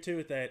 Your year 2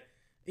 with that.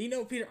 You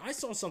know, Peter, I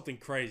saw something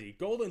crazy.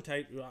 Golden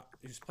Tate,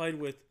 who's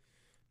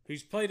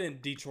played in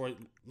Detroit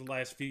the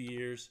last few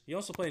years. He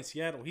also played in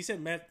Seattle. He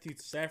said Matthew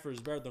Stafford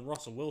is better than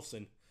Russell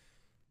Wilson.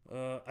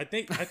 I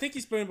think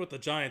he's been with the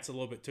Giants a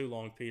little bit too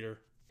long,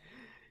 Peter.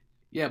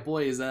 Yeah,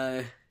 boy, is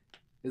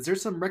there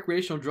some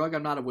recreational drug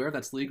I'm not aware of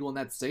that's legal in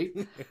that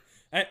state?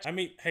 I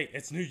mean, hey,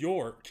 it's New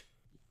York.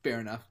 Fair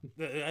enough.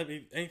 I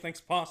mean,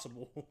 anything's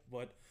possible,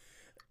 but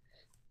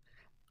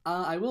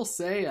I will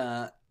say,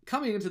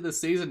 coming into the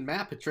season,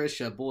 Matt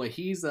Patricia, boy,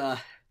 he's got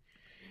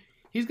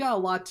a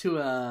lot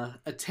to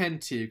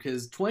attend to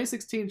because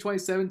 2016,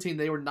 2017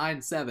 they were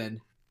 9-7,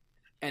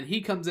 and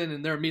he comes in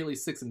and they're immediately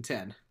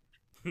 6-10.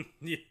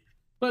 Yeah.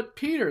 But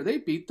Peter, they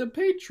beat the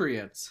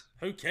Patriots.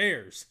 Who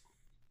cares?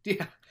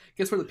 Yeah,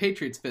 guess where the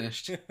Patriots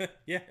finished?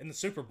 Yeah, in the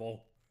Super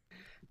Bowl.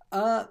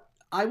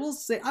 I will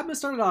say I'm gonna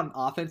start it on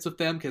offense with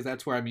them because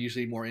that's where I'm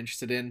usually more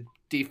interested in.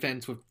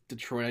 Defense with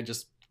Detroit, I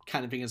just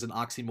kind of think is an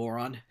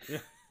oxymoron.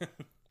 Yeah.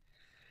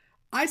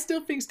 I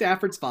still think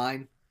Stafford's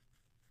fine.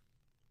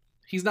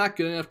 He's not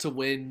good enough to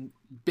win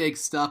big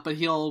stuff, but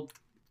he'll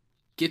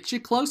get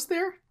you close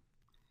there.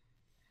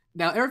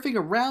 Now, everything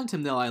around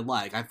him, though, I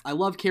like. I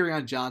love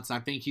Kerryon Johnson.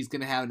 I think he's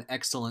going to have an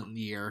excellent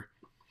year.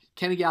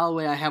 Kenny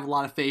Galloway, I have a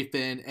lot of faith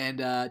in.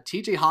 And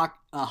T.J.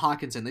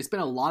 Hawkinson, they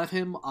spent a lot of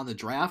him on the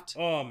draft.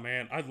 Oh,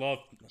 man. I love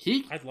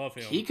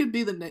him. He could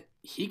be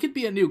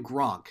a new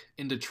Gronk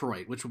in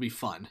Detroit, which would be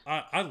fun.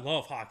 I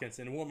love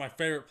Hawkinson. One of my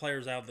favorite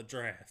players out of the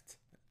draft.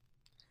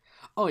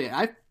 Oh,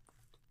 yeah.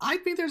 I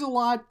think there's a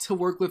lot to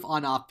work with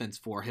on offense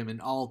for him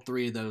in all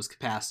three of those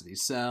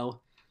capacities.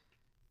 So,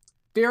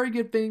 very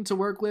good thing to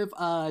work with.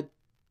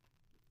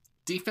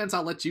 Defense,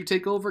 I'll let you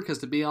take over because,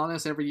 to be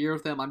honest, every year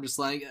with them, I'm just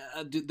like,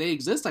 they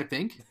exist, I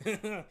think.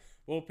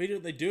 Well, Peter,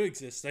 they do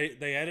exist.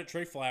 They added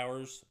Trey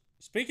Flowers.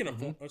 Speaking of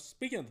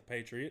the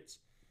Patriots,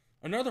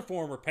 another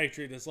former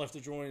Patriot has left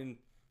to join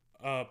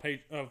a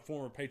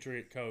former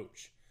Patriot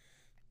coach.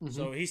 Mm-hmm.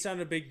 So he signed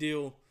a big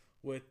deal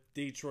with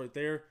Detroit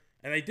there.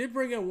 And they did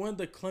bring in one of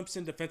the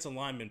Clemson defensive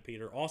linemen,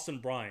 Peter, Austin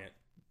Bryant.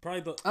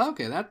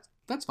 Okay,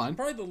 that's fine.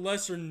 Probably the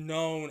lesser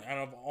known out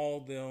of all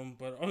of them,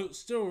 but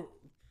still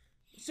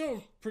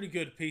a pretty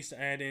good piece to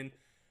add in.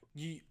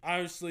 You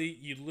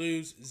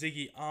lose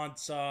Ziggy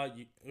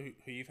Ansah,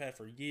 who you've had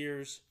for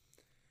years,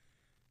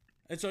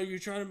 and so you're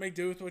trying to make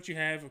do with what you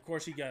have. Of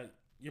course, you got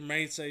your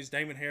mainstays: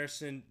 Damon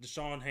Harrison,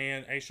 Deshaun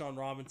Hand, Ashawn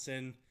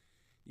Robinson.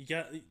 You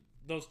got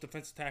those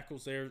defensive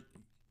tackles there.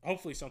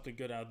 Hopefully, something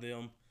good out of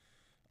them.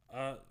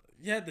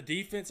 Yeah, the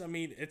defense, I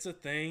mean, it's a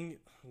thing.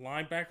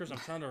 Linebackers, I'm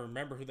trying to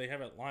remember who they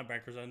have at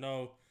linebackers. I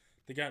know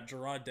they got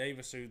Gerard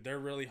Davis, who they're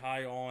really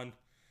high on.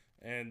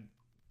 And,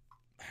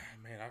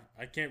 man,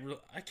 I can't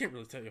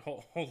really tell you a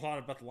whole lot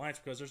about the Lions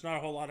because there's not a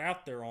whole lot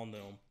out there on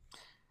them.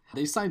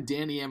 They signed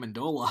Danny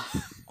Amendola.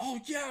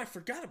 Oh, yeah, I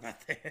forgot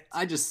about that.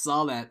 I just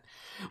saw that.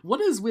 What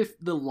is with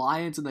the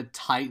Lions and the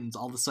Titans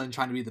all of a sudden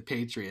trying to be the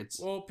Patriots?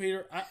 Well,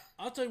 Peter,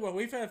 I'll tell you what,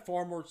 we've had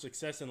far more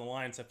success than the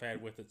Lions have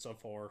had with it so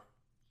far.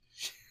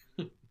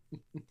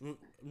 We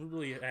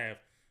really have.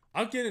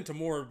 I'll get into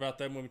more about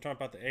that when we talk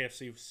about the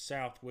AFC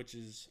South, which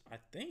is, I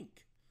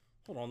think.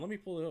 Hold on, let me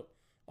pull it up.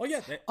 Oh yeah.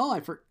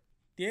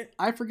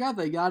 I forgot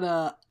they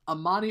got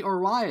Amani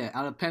Oriya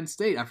out of Penn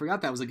State. I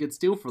forgot that was a good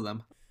steal for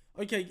them.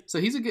 Okay.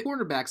 So he's a good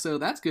quarterback, so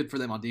that's good for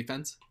them on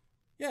defense.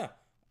 Yeah,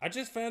 I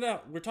just found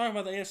out. We're talking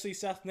about the AFC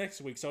South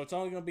next week, so it's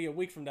only going to be a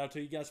week from now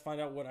till you guys find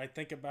out what I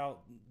think about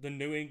the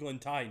New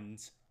England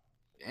Titans.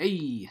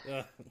 Hey.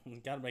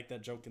 Got to make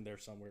that joke in there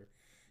somewhere.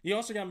 You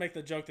also got to make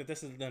the joke that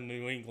this is the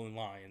New England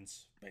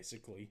Lions,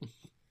 basically.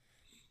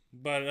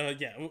 But,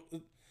 yeah,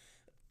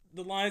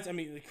 the Lions, I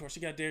mean, of course,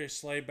 you got Darius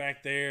Slay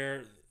back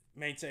there.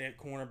 Mainstay at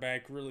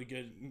cornerback, really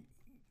good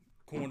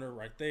corner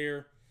right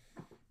there.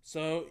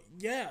 So,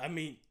 yeah, I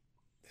mean,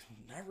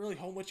 not really a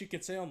whole much you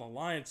can say on the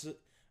Lions.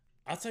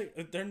 I'll tell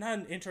you, they're not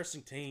an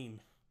interesting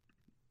team.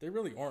 They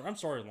really aren't. I'm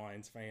sorry,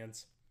 Lions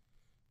fans.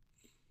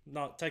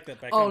 No, take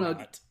that back. I'm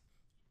not.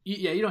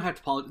 Yeah, you don't have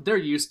to apologize. They're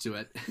used to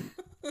it.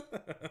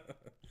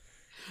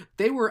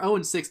 They were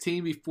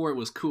 0-16 before it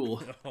was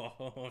cool.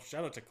 Oh,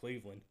 shout out to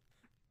Cleveland.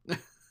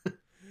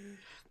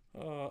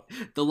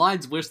 The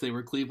Lions wish they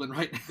were Cleveland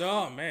right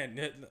now. Oh, man.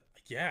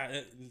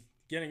 Yeah,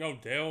 getting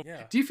Odell.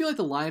 Yeah. Do you feel like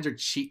the Lions are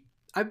cheat?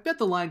 I bet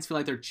the Lions feel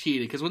like they're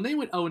cheated because when they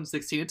went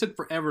 0-16, it took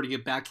forever to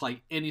get back to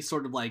like any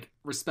sort of like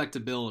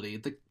respectability.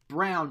 The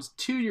Browns,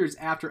 2 years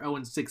after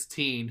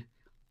 0-16,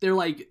 they're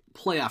like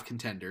playoff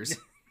contenders.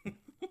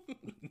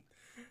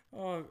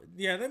 Oh,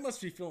 yeah, they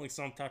must be feeling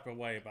some type of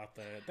way about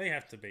that. They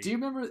have to be. Do you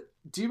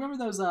remember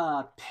those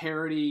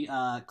parody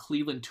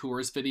Cleveland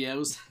tourist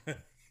videos?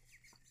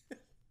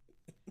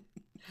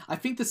 I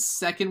think the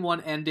second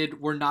one ended,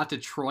 "We're not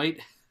Detroit."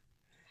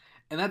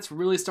 And that's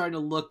really starting to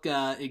look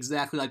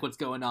exactly like what's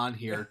going on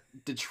here.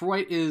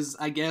 Detroit is,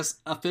 I guess,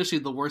 officially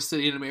the worst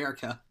city in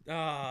America.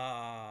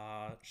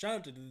 Shout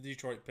out to the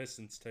Detroit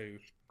Pistons, too.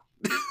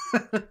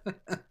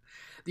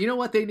 You know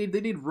what they need?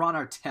 They need Ron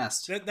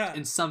Artest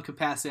in some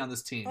capacity on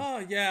this team.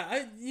 Oh,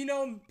 yeah.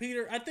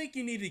 Peter, I think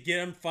you need to get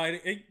him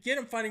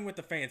fighting with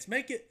the fans.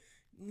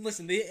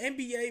 Listen, the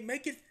NBA,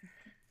 make it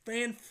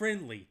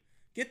fan-friendly.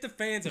 Get the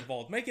fans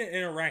involved. Make it an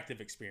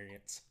interactive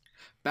experience.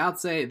 About to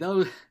say,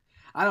 though,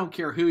 I don't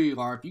care who you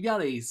are. If you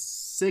got a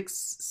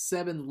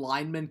 6'7"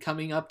 lineman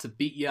coming up to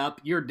beat you up,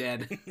 you're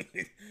dead.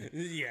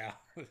 Yeah.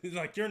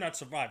 Like, you're not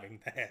surviving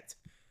that.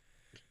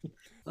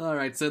 All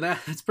right, so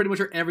that's pretty much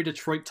where every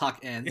Detroit talk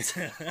ends.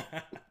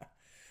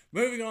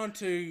 Moving on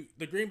to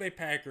the Green Bay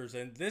Packers,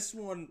 and this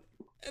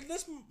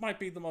might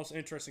be the most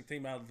interesting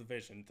team out of the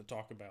division to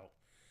talk about.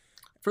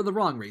 For the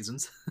wrong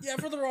reasons. Yeah,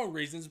 for the wrong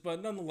reasons,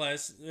 but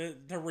nonetheless,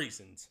 they're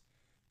reasons.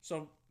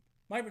 So,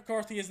 Mike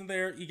McCarthy isn't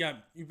there.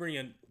 You bring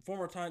in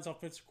former Titans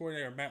offensive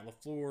coordinator Matt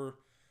LaFleur.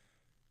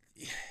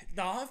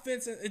 The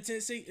offense,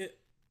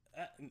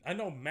 I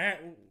know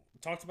Matt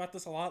talked about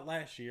this a lot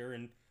last year,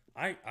 and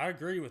I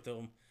agree with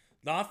him.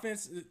 The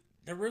offense,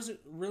 there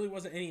really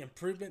wasn't any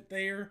improvement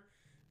there.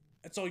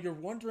 And so you're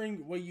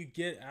wondering what you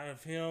get out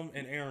of him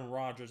and Aaron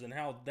Rodgers and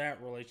how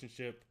that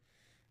relationship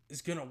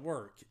is going to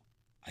work.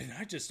 And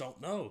I just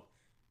don't know.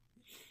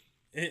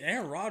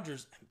 Aaron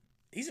Rodgers,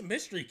 he's a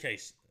mystery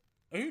case.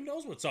 Who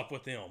knows what's up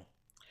with him?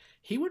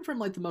 He went from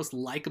like the most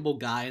likable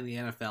guy in the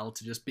NFL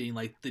to just being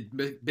like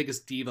the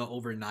biggest diva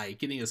overnight,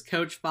 getting his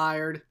coach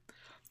fired.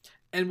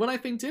 And what I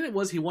think did it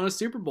was he won a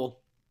Super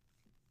Bowl.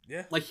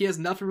 Yeah. Like he has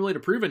nothing really to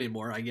prove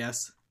anymore, I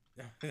guess.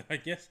 I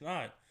guess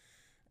not.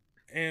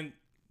 And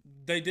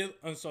they did,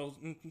 so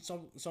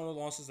some of the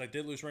losses, they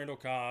did lose Randall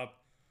Cobb,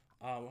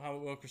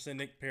 Howard Wilkerson,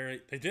 Nick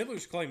Perry. They did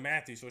lose Clay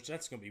Matthews, which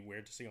that's going to be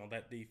weird to see on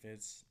that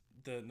defense,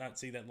 to not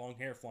see that long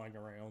hair flying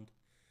around.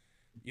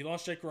 You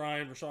lost Jake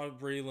Ryan, Rashad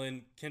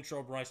Breeland,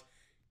 Kentrell Bryce.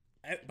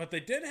 But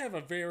they did have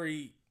a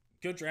very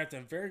good draft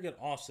and a very good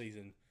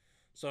offseason.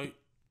 So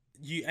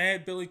you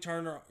add Billy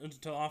Turner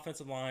to the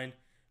offensive line,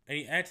 and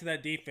you add to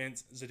that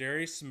defense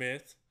Zadarius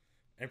Smith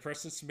and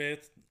Preston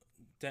Smith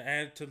to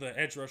add to the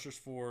edge rushers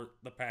for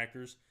the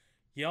Packers.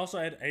 You also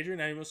had Adrian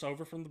Amos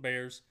over from the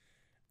Bears.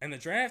 And the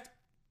draft,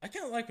 I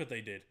kind of like what they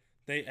did.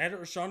 They added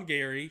Rashawn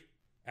Gary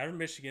out of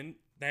Michigan.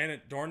 They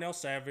added Darnell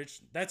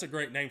Savage. That's a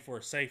great name for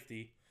a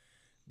safety.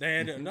 They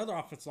had another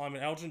offensive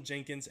lineman, Elgin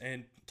Jenkins,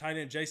 and tight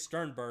end Jay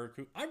Sternberg,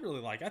 who I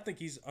really like. I think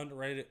he's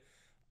underrated.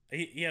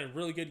 He had a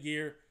really good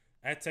year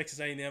at Texas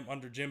A&M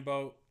under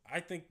Jimbo. I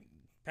think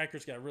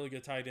Packers got a really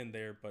good tight end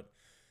there. But,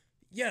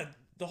 yeah,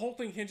 the whole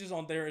thing hinges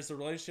on there is the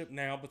relationship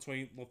now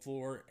between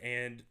LaFleur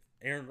and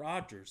Aaron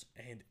Rodgers.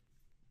 And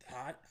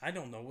I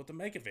don't know what to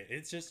make of it.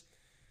 It's just,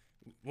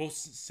 we'll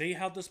see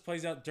how this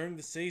plays out during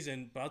the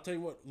season. But I'll tell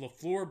you what,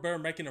 LaFleur better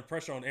making a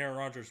pressure on Aaron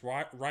Rodgers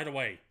right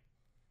away.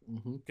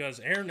 Because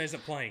Aaron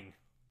isn't playing.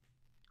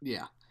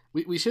 Yeah.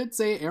 We should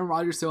say Aaron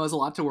Rodgers still has a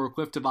lot to work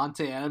with.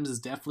 Devontae Adams is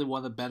definitely one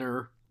of the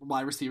better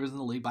wide receivers in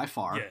the league by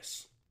far.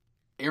 Yes.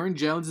 Aaron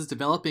Jones is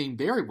developing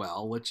very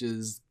well, which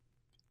is,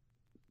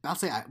 I'll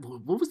say,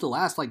 what was the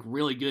last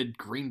really good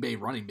Green Bay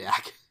running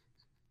back?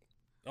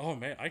 Oh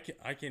man, I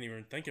can't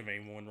even think of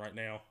anyone right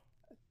now.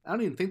 I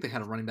don't even think they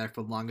had a running back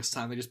for the longest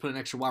time. They just put an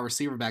extra wide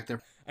receiver back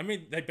there. I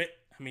mean,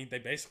 they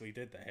basically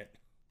did that.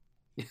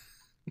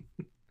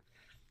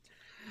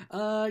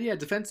 Yeah,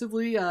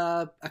 defensively,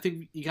 I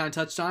think you kind of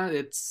touched on it.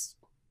 It's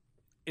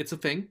a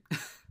thing.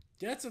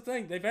 Yeah, it's a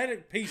thing. They've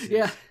added pieces.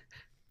 Yeah,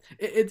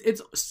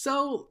 it's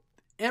so.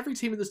 Every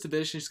team in this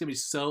division is going to be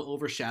so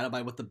overshadowed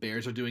by what the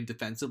Bears are doing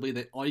defensively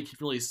that all you can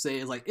really say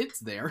is it's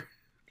there.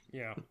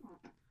 Yeah.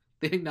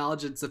 They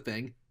acknowledge it's a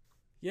thing.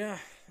 Yeah.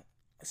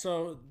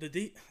 So the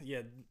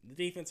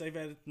defense, they've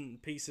added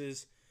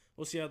pieces.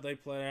 We'll see how they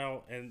play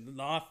out, and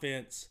the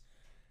offense.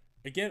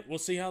 again, we'll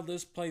see how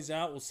this plays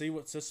out. We'll see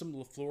what system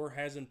LaFleur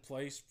has in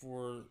place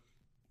for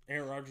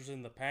Aaron Rodgers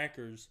and the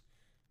Packers.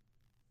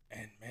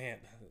 And man,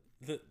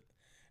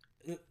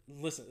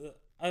 listen,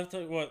 I'll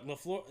tell you what,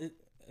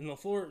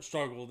 LaFleur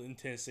struggled in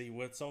Tennessee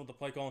with some of the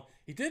play calling.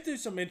 He did do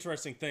some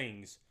interesting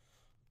things,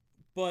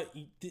 but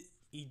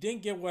he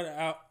didn't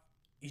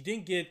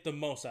get the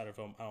most out of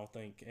him, I don't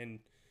think. And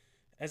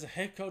as a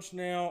head coach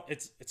now,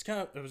 it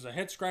was a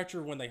head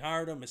scratcher when they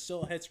hired him. It's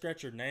still a head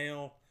scratcher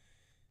now.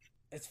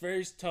 It's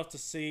very tough to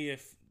see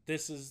if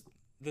this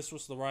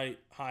was the right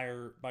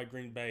hire by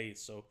Green Bay.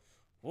 So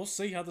we'll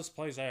see how this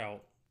plays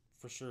out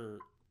for sure.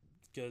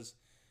 Because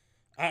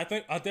I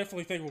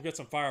definitely think we'll get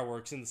some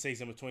fireworks in the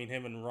season between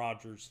him and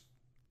Rodgers,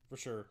 for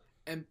sure.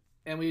 And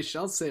we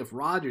shall say with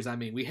Rodgers, I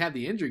mean, we have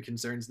the injury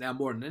concerns now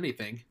more than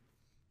anything.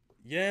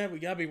 Yeah, we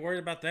gotta be worried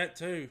about that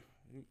too.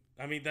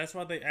 I mean, that's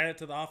why they added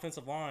to the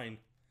offensive line.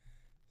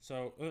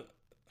 So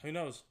who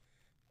knows?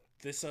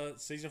 This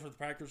season for the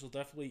Packers will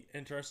definitely be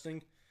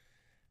interesting.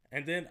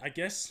 And then I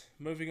guess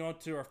moving on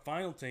to our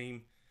final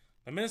team,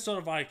 the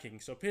Minnesota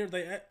Vikings. So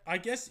Peter, I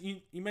guess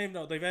you may have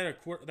known they added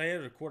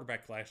a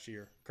quarterback last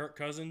year. Kirk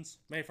Cousins,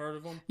 may have heard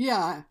of him.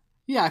 Yeah.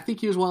 I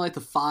think he was one of like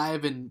the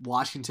 5 in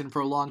Washington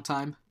for a long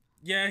time.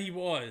 Yeah, he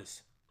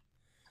was.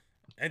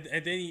 And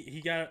then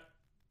he got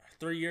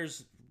 3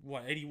 years,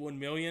 $81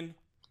 million.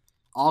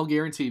 All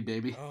guaranteed,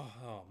 baby.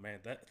 Oh man,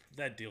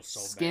 that deal's so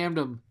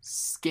bad.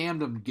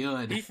 Scammed him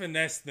good. He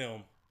finessed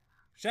them.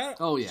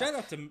 Shout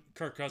out to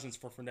Kirk Cousins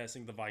for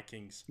finessing the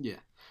Vikings. Yeah.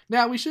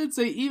 Now, we should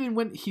say, even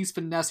when he's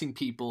finessing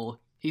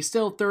people, he's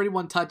still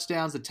 31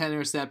 touchdowns to 10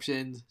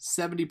 interceptions,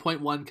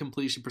 70.1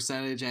 completion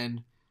percentage,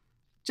 and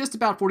just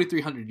about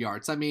 4,300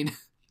 yards. I mean,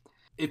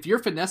 if you're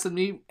finessing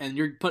me and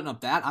you're putting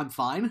up that, I'm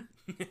fine.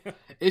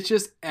 It's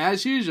just,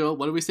 as usual,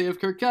 what do we say of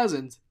Kirk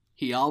Cousins?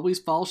 He always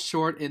falls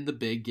short in the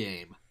big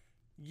game.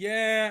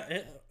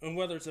 Yeah, and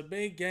whether it's a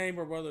big game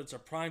or whether it's a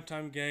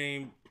primetime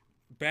game,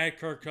 bad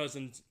Kirk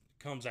Cousins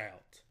comes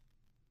out.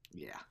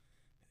 Yeah.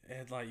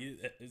 And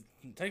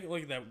take a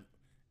look at that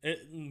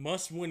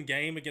must-win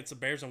game against the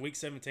Bears in Week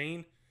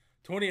 17.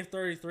 20 of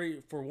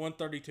 33 for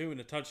 132 and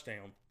a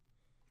touchdown.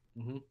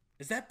 Mm-hmm.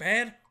 Is that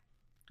bad?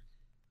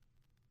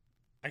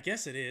 I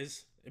guess it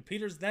is.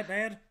 Peter's that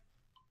bad?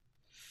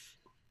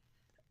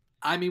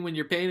 I mean, when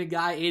you're paying a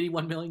guy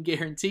 $81 million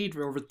guaranteed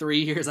for over 3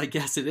 years, I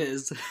guess it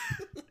is.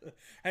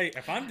 Hey,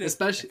 if I'm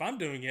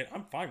doing it,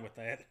 I'm fine with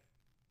that.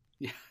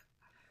 Yeah.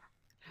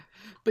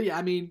 But yeah,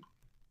 I mean,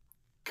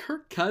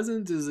 Kirk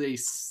Cousins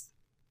is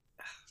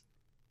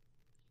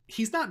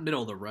he's not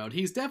middle of the road.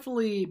 He's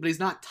definitely, but he's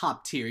not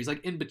top tier. He's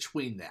like in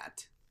between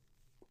that.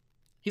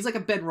 He's like a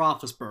Ben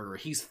Roethlisberger.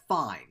 He's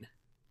fine.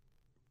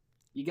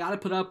 You got to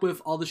put up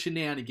with all the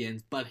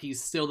shenanigans, but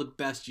he's still the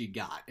best you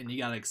got, and you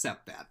got to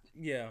accept that.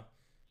 Yeah.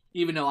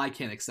 Even though I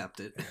can't accept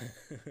it.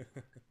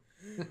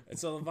 And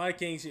so the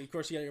Vikings, of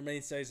course, you got your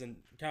mainstays in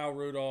Kyle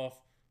Rudolph,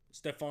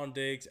 Stephon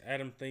Diggs,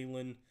 Adam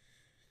Thielen.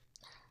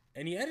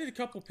 And he added a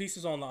couple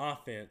pieces on the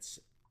offense.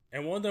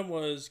 And one of them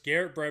was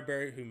Garrett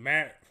Bradbury, who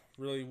Matt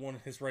really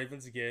wanted his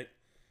Ravens to get.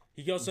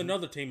 He goes to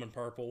another team in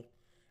purple.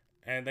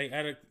 And they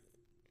added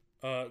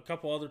a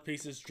couple other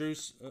pieces. Drew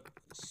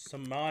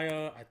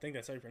Samaya, I think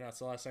that's how you pronounce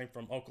the last name,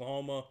 from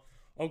Oklahoma.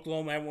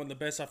 Oklahoma had one of the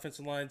best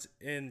offensive lines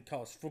in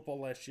college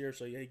football last year,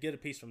 so you get a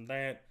piece from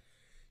that.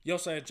 You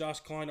also had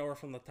Josh Kleinower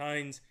from the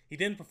Titans. He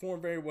didn't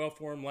perform very well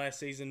for him last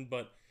season,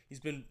 but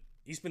he's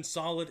been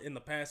solid in the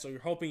past, so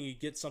you're hoping you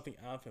get something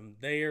out of him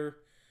there.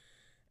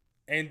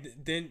 And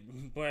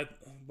then, but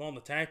on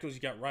the tackles, you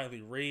got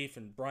Riley Reif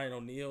and Brian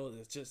O'Neill.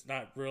 It's just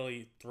not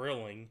really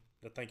thrilling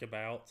to think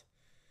about.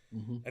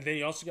 Mm-hmm. And then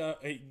you also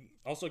got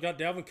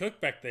Dalvin Cook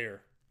back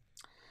there.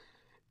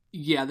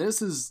 Yeah,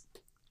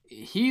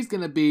 he's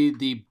going to be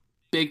the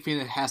big thing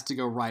that has to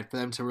go right for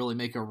them to really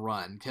make a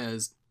run.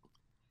 Because,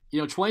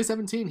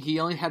 2017, he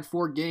only had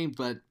 4 games,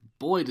 but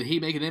boy, did he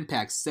make an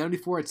impact.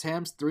 74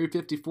 attempts,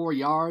 354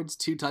 yards,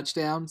 2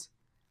 touchdowns.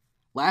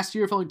 Last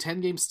year, if only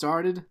 10 games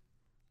started,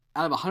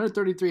 out of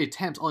 133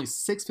 attempts, only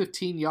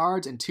 615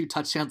 yards and 2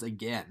 touchdowns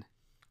again.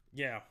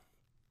 Yeah.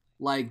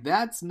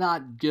 That's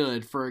not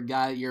good for a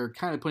guy you're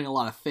kind of putting a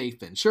lot of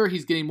faith in. Sure,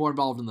 he's getting more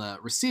involved in the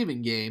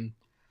receiving game,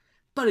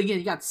 but again,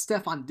 you got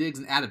Stephon Diggs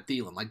and Adam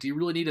Thielen. Do you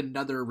really need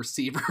another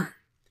receiver?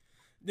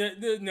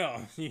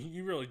 No,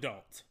 you really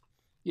don't.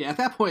 Yeah, at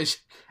that point,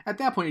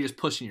 you're just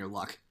pushing your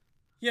luck.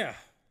 Yeah.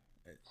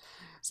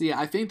 So yeah,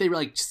 I think they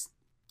just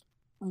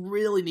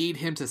really need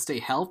him to stay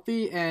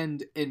healthy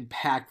and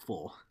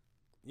impactful.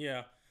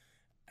 Yeah.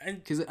 And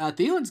because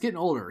Thielen's getting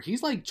older.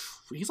 He's like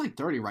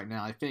 30 right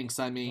now, I think.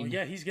 So I mean,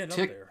 yeah, he's getting up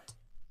there.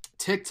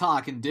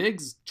 TikTok and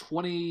Diggs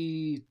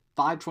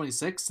 25,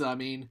 26. So I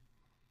mean,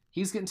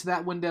 he's getting to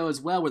that window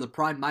as well where the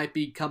prime might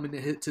be coming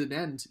to hit to an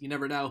end. You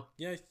never know.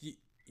 Yeah,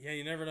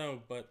 you never know.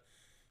 But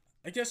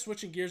I guess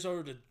switching gears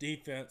over to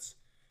defense.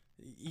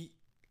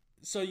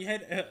 So you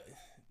had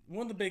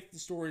one of the big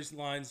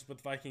storylines with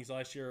the Vikings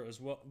last year as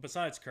well,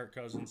 besides Kirk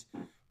Cousins,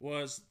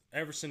 was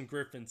Everson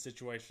Griffin's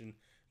situation.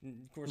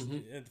 Of course,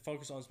 the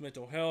focus on his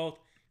mental health.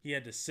 He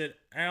had to sit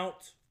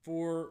out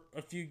for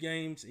a few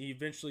games. He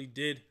eventually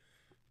did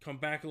come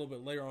back a little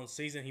bit later on in the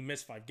season. He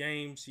missed 5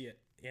 games. He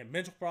had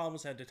mental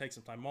problems, had to take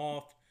some time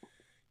off.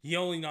 He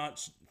only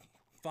notched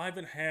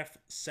 5.5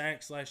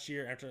 sacks last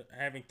year after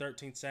having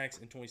 13 sacks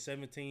in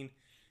 2017.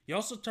 He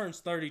also turns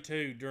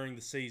 32 during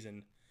the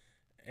season.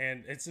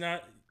 And it's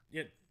not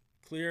yet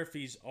clear if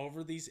he's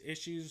over these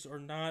issues or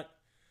not.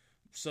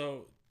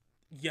 So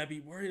you got to be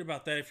worried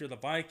about that if you're the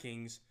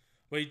Vikings.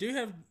 But you do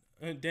have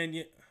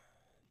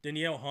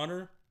Danielle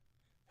Hunter,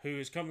 who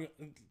is coming.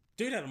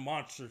 Dude had a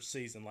monster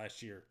season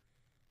last year.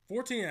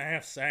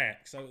 14.5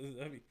 sacks. I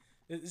mean,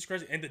 it's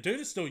crazy. And the dude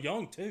is still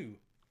young, too.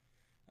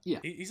 Yeah.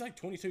 He's like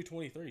 22,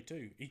 23,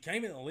 too. He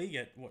came in the league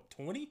at,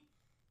 20?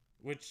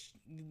 Which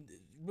is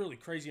really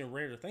crazy and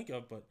rare to think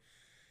of. But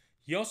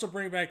you also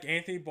bring back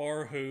Anthony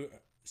Barr, who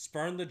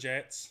spurned the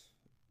Jets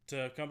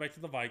to come back to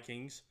the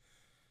Vikings.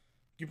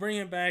 You bring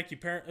him back. You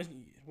pair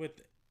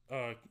with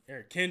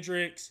Eric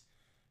Kendricks.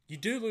 You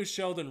do lose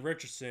Sheldon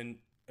Richardson.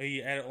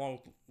 You add it along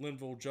with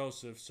Linville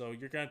Joseph. So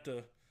you're going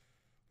to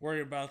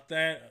worry about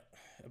that,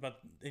 about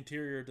the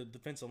interior of the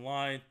defensive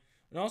line.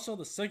 And also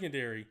the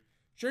secondary.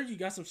 Sure, you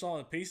got some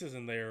solid pieces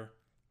in there,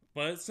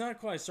 but it's not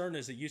quite as certain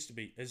as it used to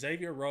be.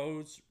 Xavier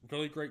Rhodes,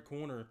 really great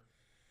corner,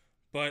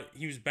 but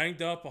he was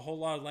banged up a whole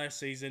lot last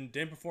season.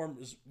 Didn't perform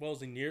as well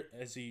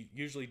as he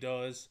usually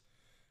does.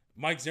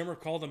 Mike Zimmer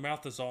called him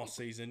out this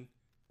offseason.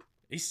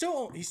 He's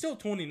still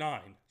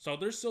 29, so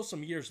there's still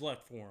some years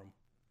left for him.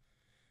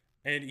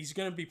 And he's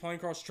going to be playing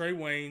across Trey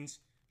Waynes,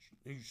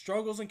 who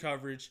struggles in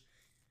coverage,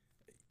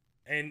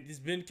 and he's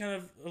been kind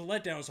of a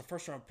letdown as a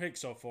first-round pick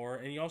so far.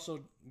 And you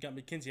also got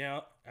Mackenzie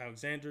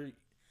Alexander,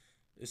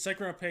 a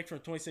second-round pick from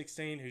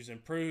 2016, who's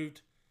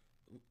improved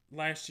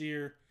last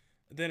year.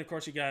 Then, of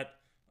course, you got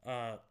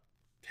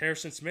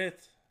Harrison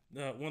Smith,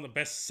 one of the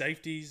best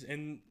safeties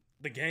in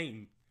the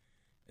game.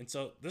 And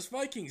so this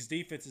Vikings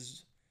defense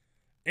is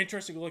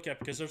interesting to look at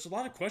because there's a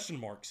lot of question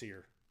marks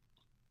here.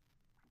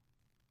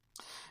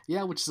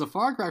 Yeah, which is a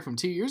far cry from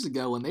 2 years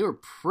ago when they were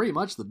pretty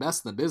much the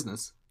best in the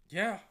business.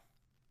 Yeah.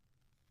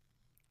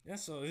 Yeah,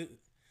 so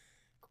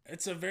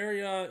it's a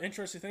very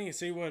interesting thing to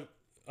see what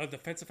a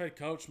defensive head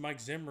coach, Mike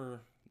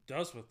Zimmer,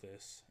 does with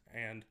this.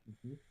 And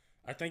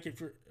I think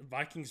if you're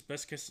Vikings'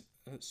 best case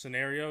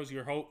scenarios,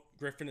 you hope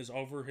Griffin is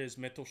over his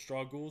mental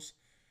struggles.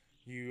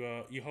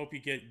 You hope you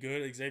get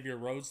good Xavier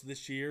Rhodes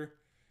this year.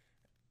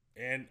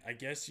 And I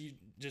guess you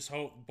just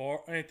hope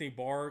Anthony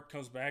Barr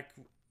comes back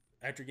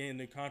after getting a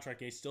new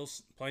contract and he still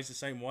plays the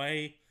same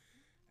way.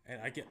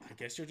 And I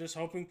guess you're just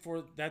hoping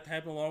for that to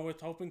happen, along with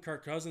hoping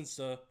Kirk Cousins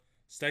to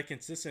stay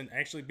consistent and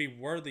actually be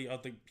worthy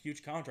of the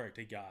huge contract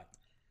he got.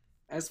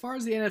 As far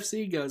as the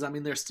NFC goes, I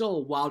mean, they're still a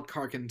wild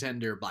card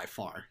contender by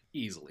far,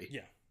 easily.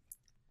 Yeah.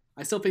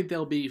 I still think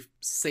they'll be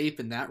safe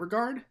in that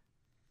regard.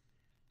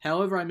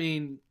 However, I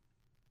mean,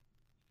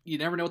 you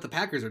never know what the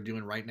Packers are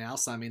doing right now,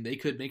 so I mean, they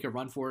could make a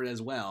run for it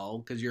as well,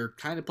 because you're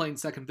kind of playing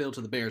second fiddle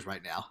to the Bears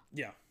right now.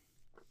 Yeah.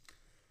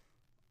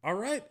 All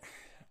right.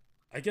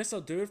 I guess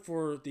I'll do it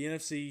for the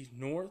NFC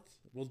North.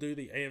 We'll do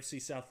the AFC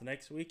South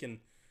next week and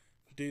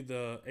do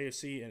the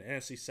AFC and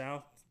NFC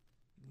South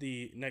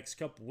the next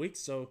couple weeks.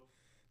 So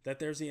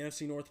there's the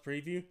NFC North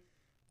preview.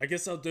 I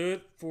guess I'll do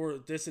it for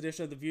this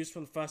edition of the Views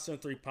from the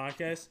 573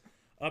 podcast.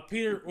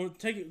 Peter, we'll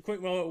take a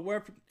quick moment.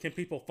 Where can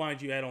people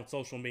find you at on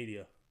social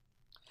media?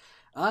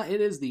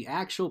 It is the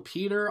actual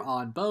Peter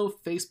on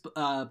both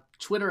Facebook,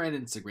 Twitter, and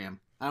Instagram.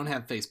 I don't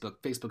have Facebook.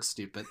 Facebook's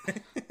stupid.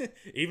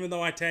 Even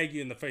though I tag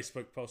you in the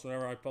Facebook post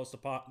whenever I post the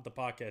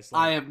podcast.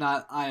 I have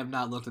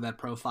not looked at that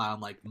profile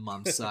in like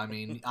months. So I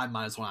mean, I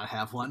might as well not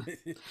have one.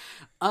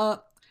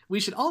 We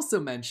should also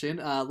mention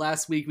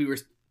last week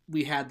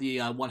we had the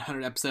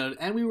 100 episode,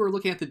 and we were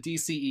looking at the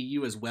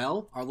DCEU as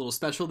well. Our little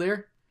special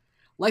there,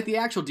 like the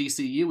actual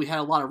DCEU, we had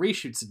a lot of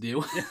reshoots to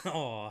do.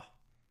 Aww.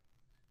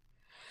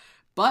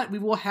 But we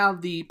will have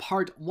the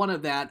part 1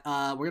 of that.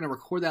 We're going to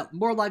record that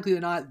more likely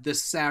than not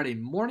this Saturday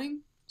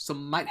morning. So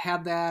might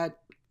have that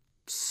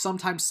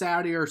sometime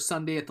Saturday or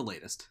Sunday at the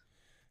latest.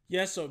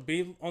 Yeah, so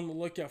be on the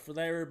lookout for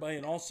that, everybody.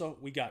 And also,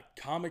 we got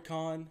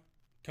Comic-Con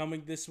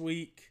coming this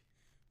week.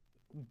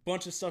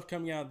 Bunch of stuff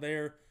coming out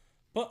there.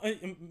 But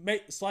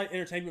slight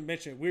entertainment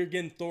mention, we're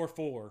getting Thor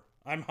 4.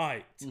 I'm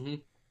hyped.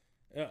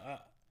 Mm-hmm.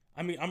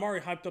 I mean, I'm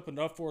already hyped up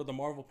enough for the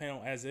Marvel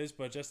panel as is,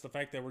 but just the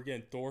fact that we're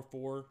getting Thor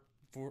 4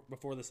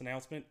 before this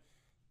announcement,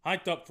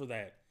 hyped up for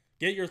that.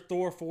 Get your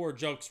Thor 4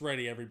 jokes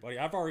ready, everybody.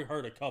 I've already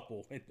heard a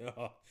couple.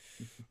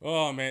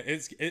 Oh man,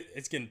 it's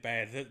getting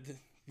bad.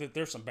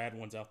 There's some bad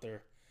ones out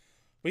there.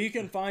 But you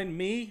can find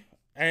me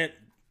at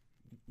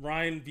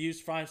Ryan Views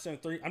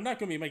 573. I'm not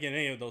going to be making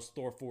any of those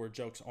Thor 4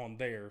 jokes on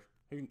there.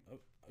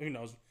 Who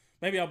knows?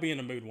 Maybe I'll be in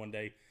the mood one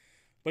day.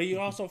 But you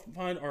also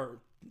find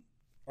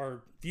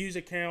our Views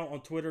account on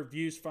Twitter,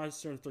 Views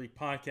 573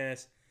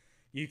 Podcast.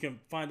 You can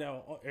find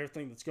out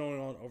everything that's going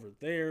on over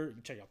there. You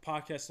can check out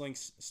podcast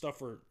links, stuff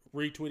for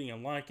retweeting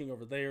and liking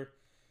over there.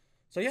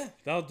 So yeah,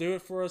 that'll do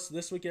it for us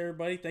this week,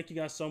 everybody. Thank you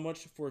guys so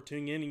much for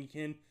tuning in. And you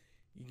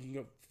can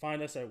go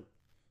find us at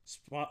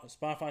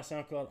Spotify,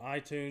 SoundCloud,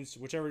 iTunes,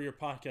 whichever your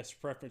podcast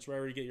preference,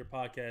 wherever you get your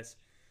podcasts.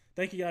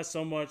 Thank you guys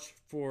so much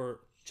for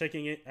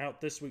checking it out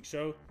this week's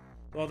show.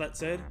 With all that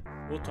said,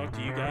 we'll talk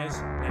to you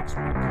guys next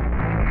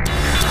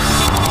week.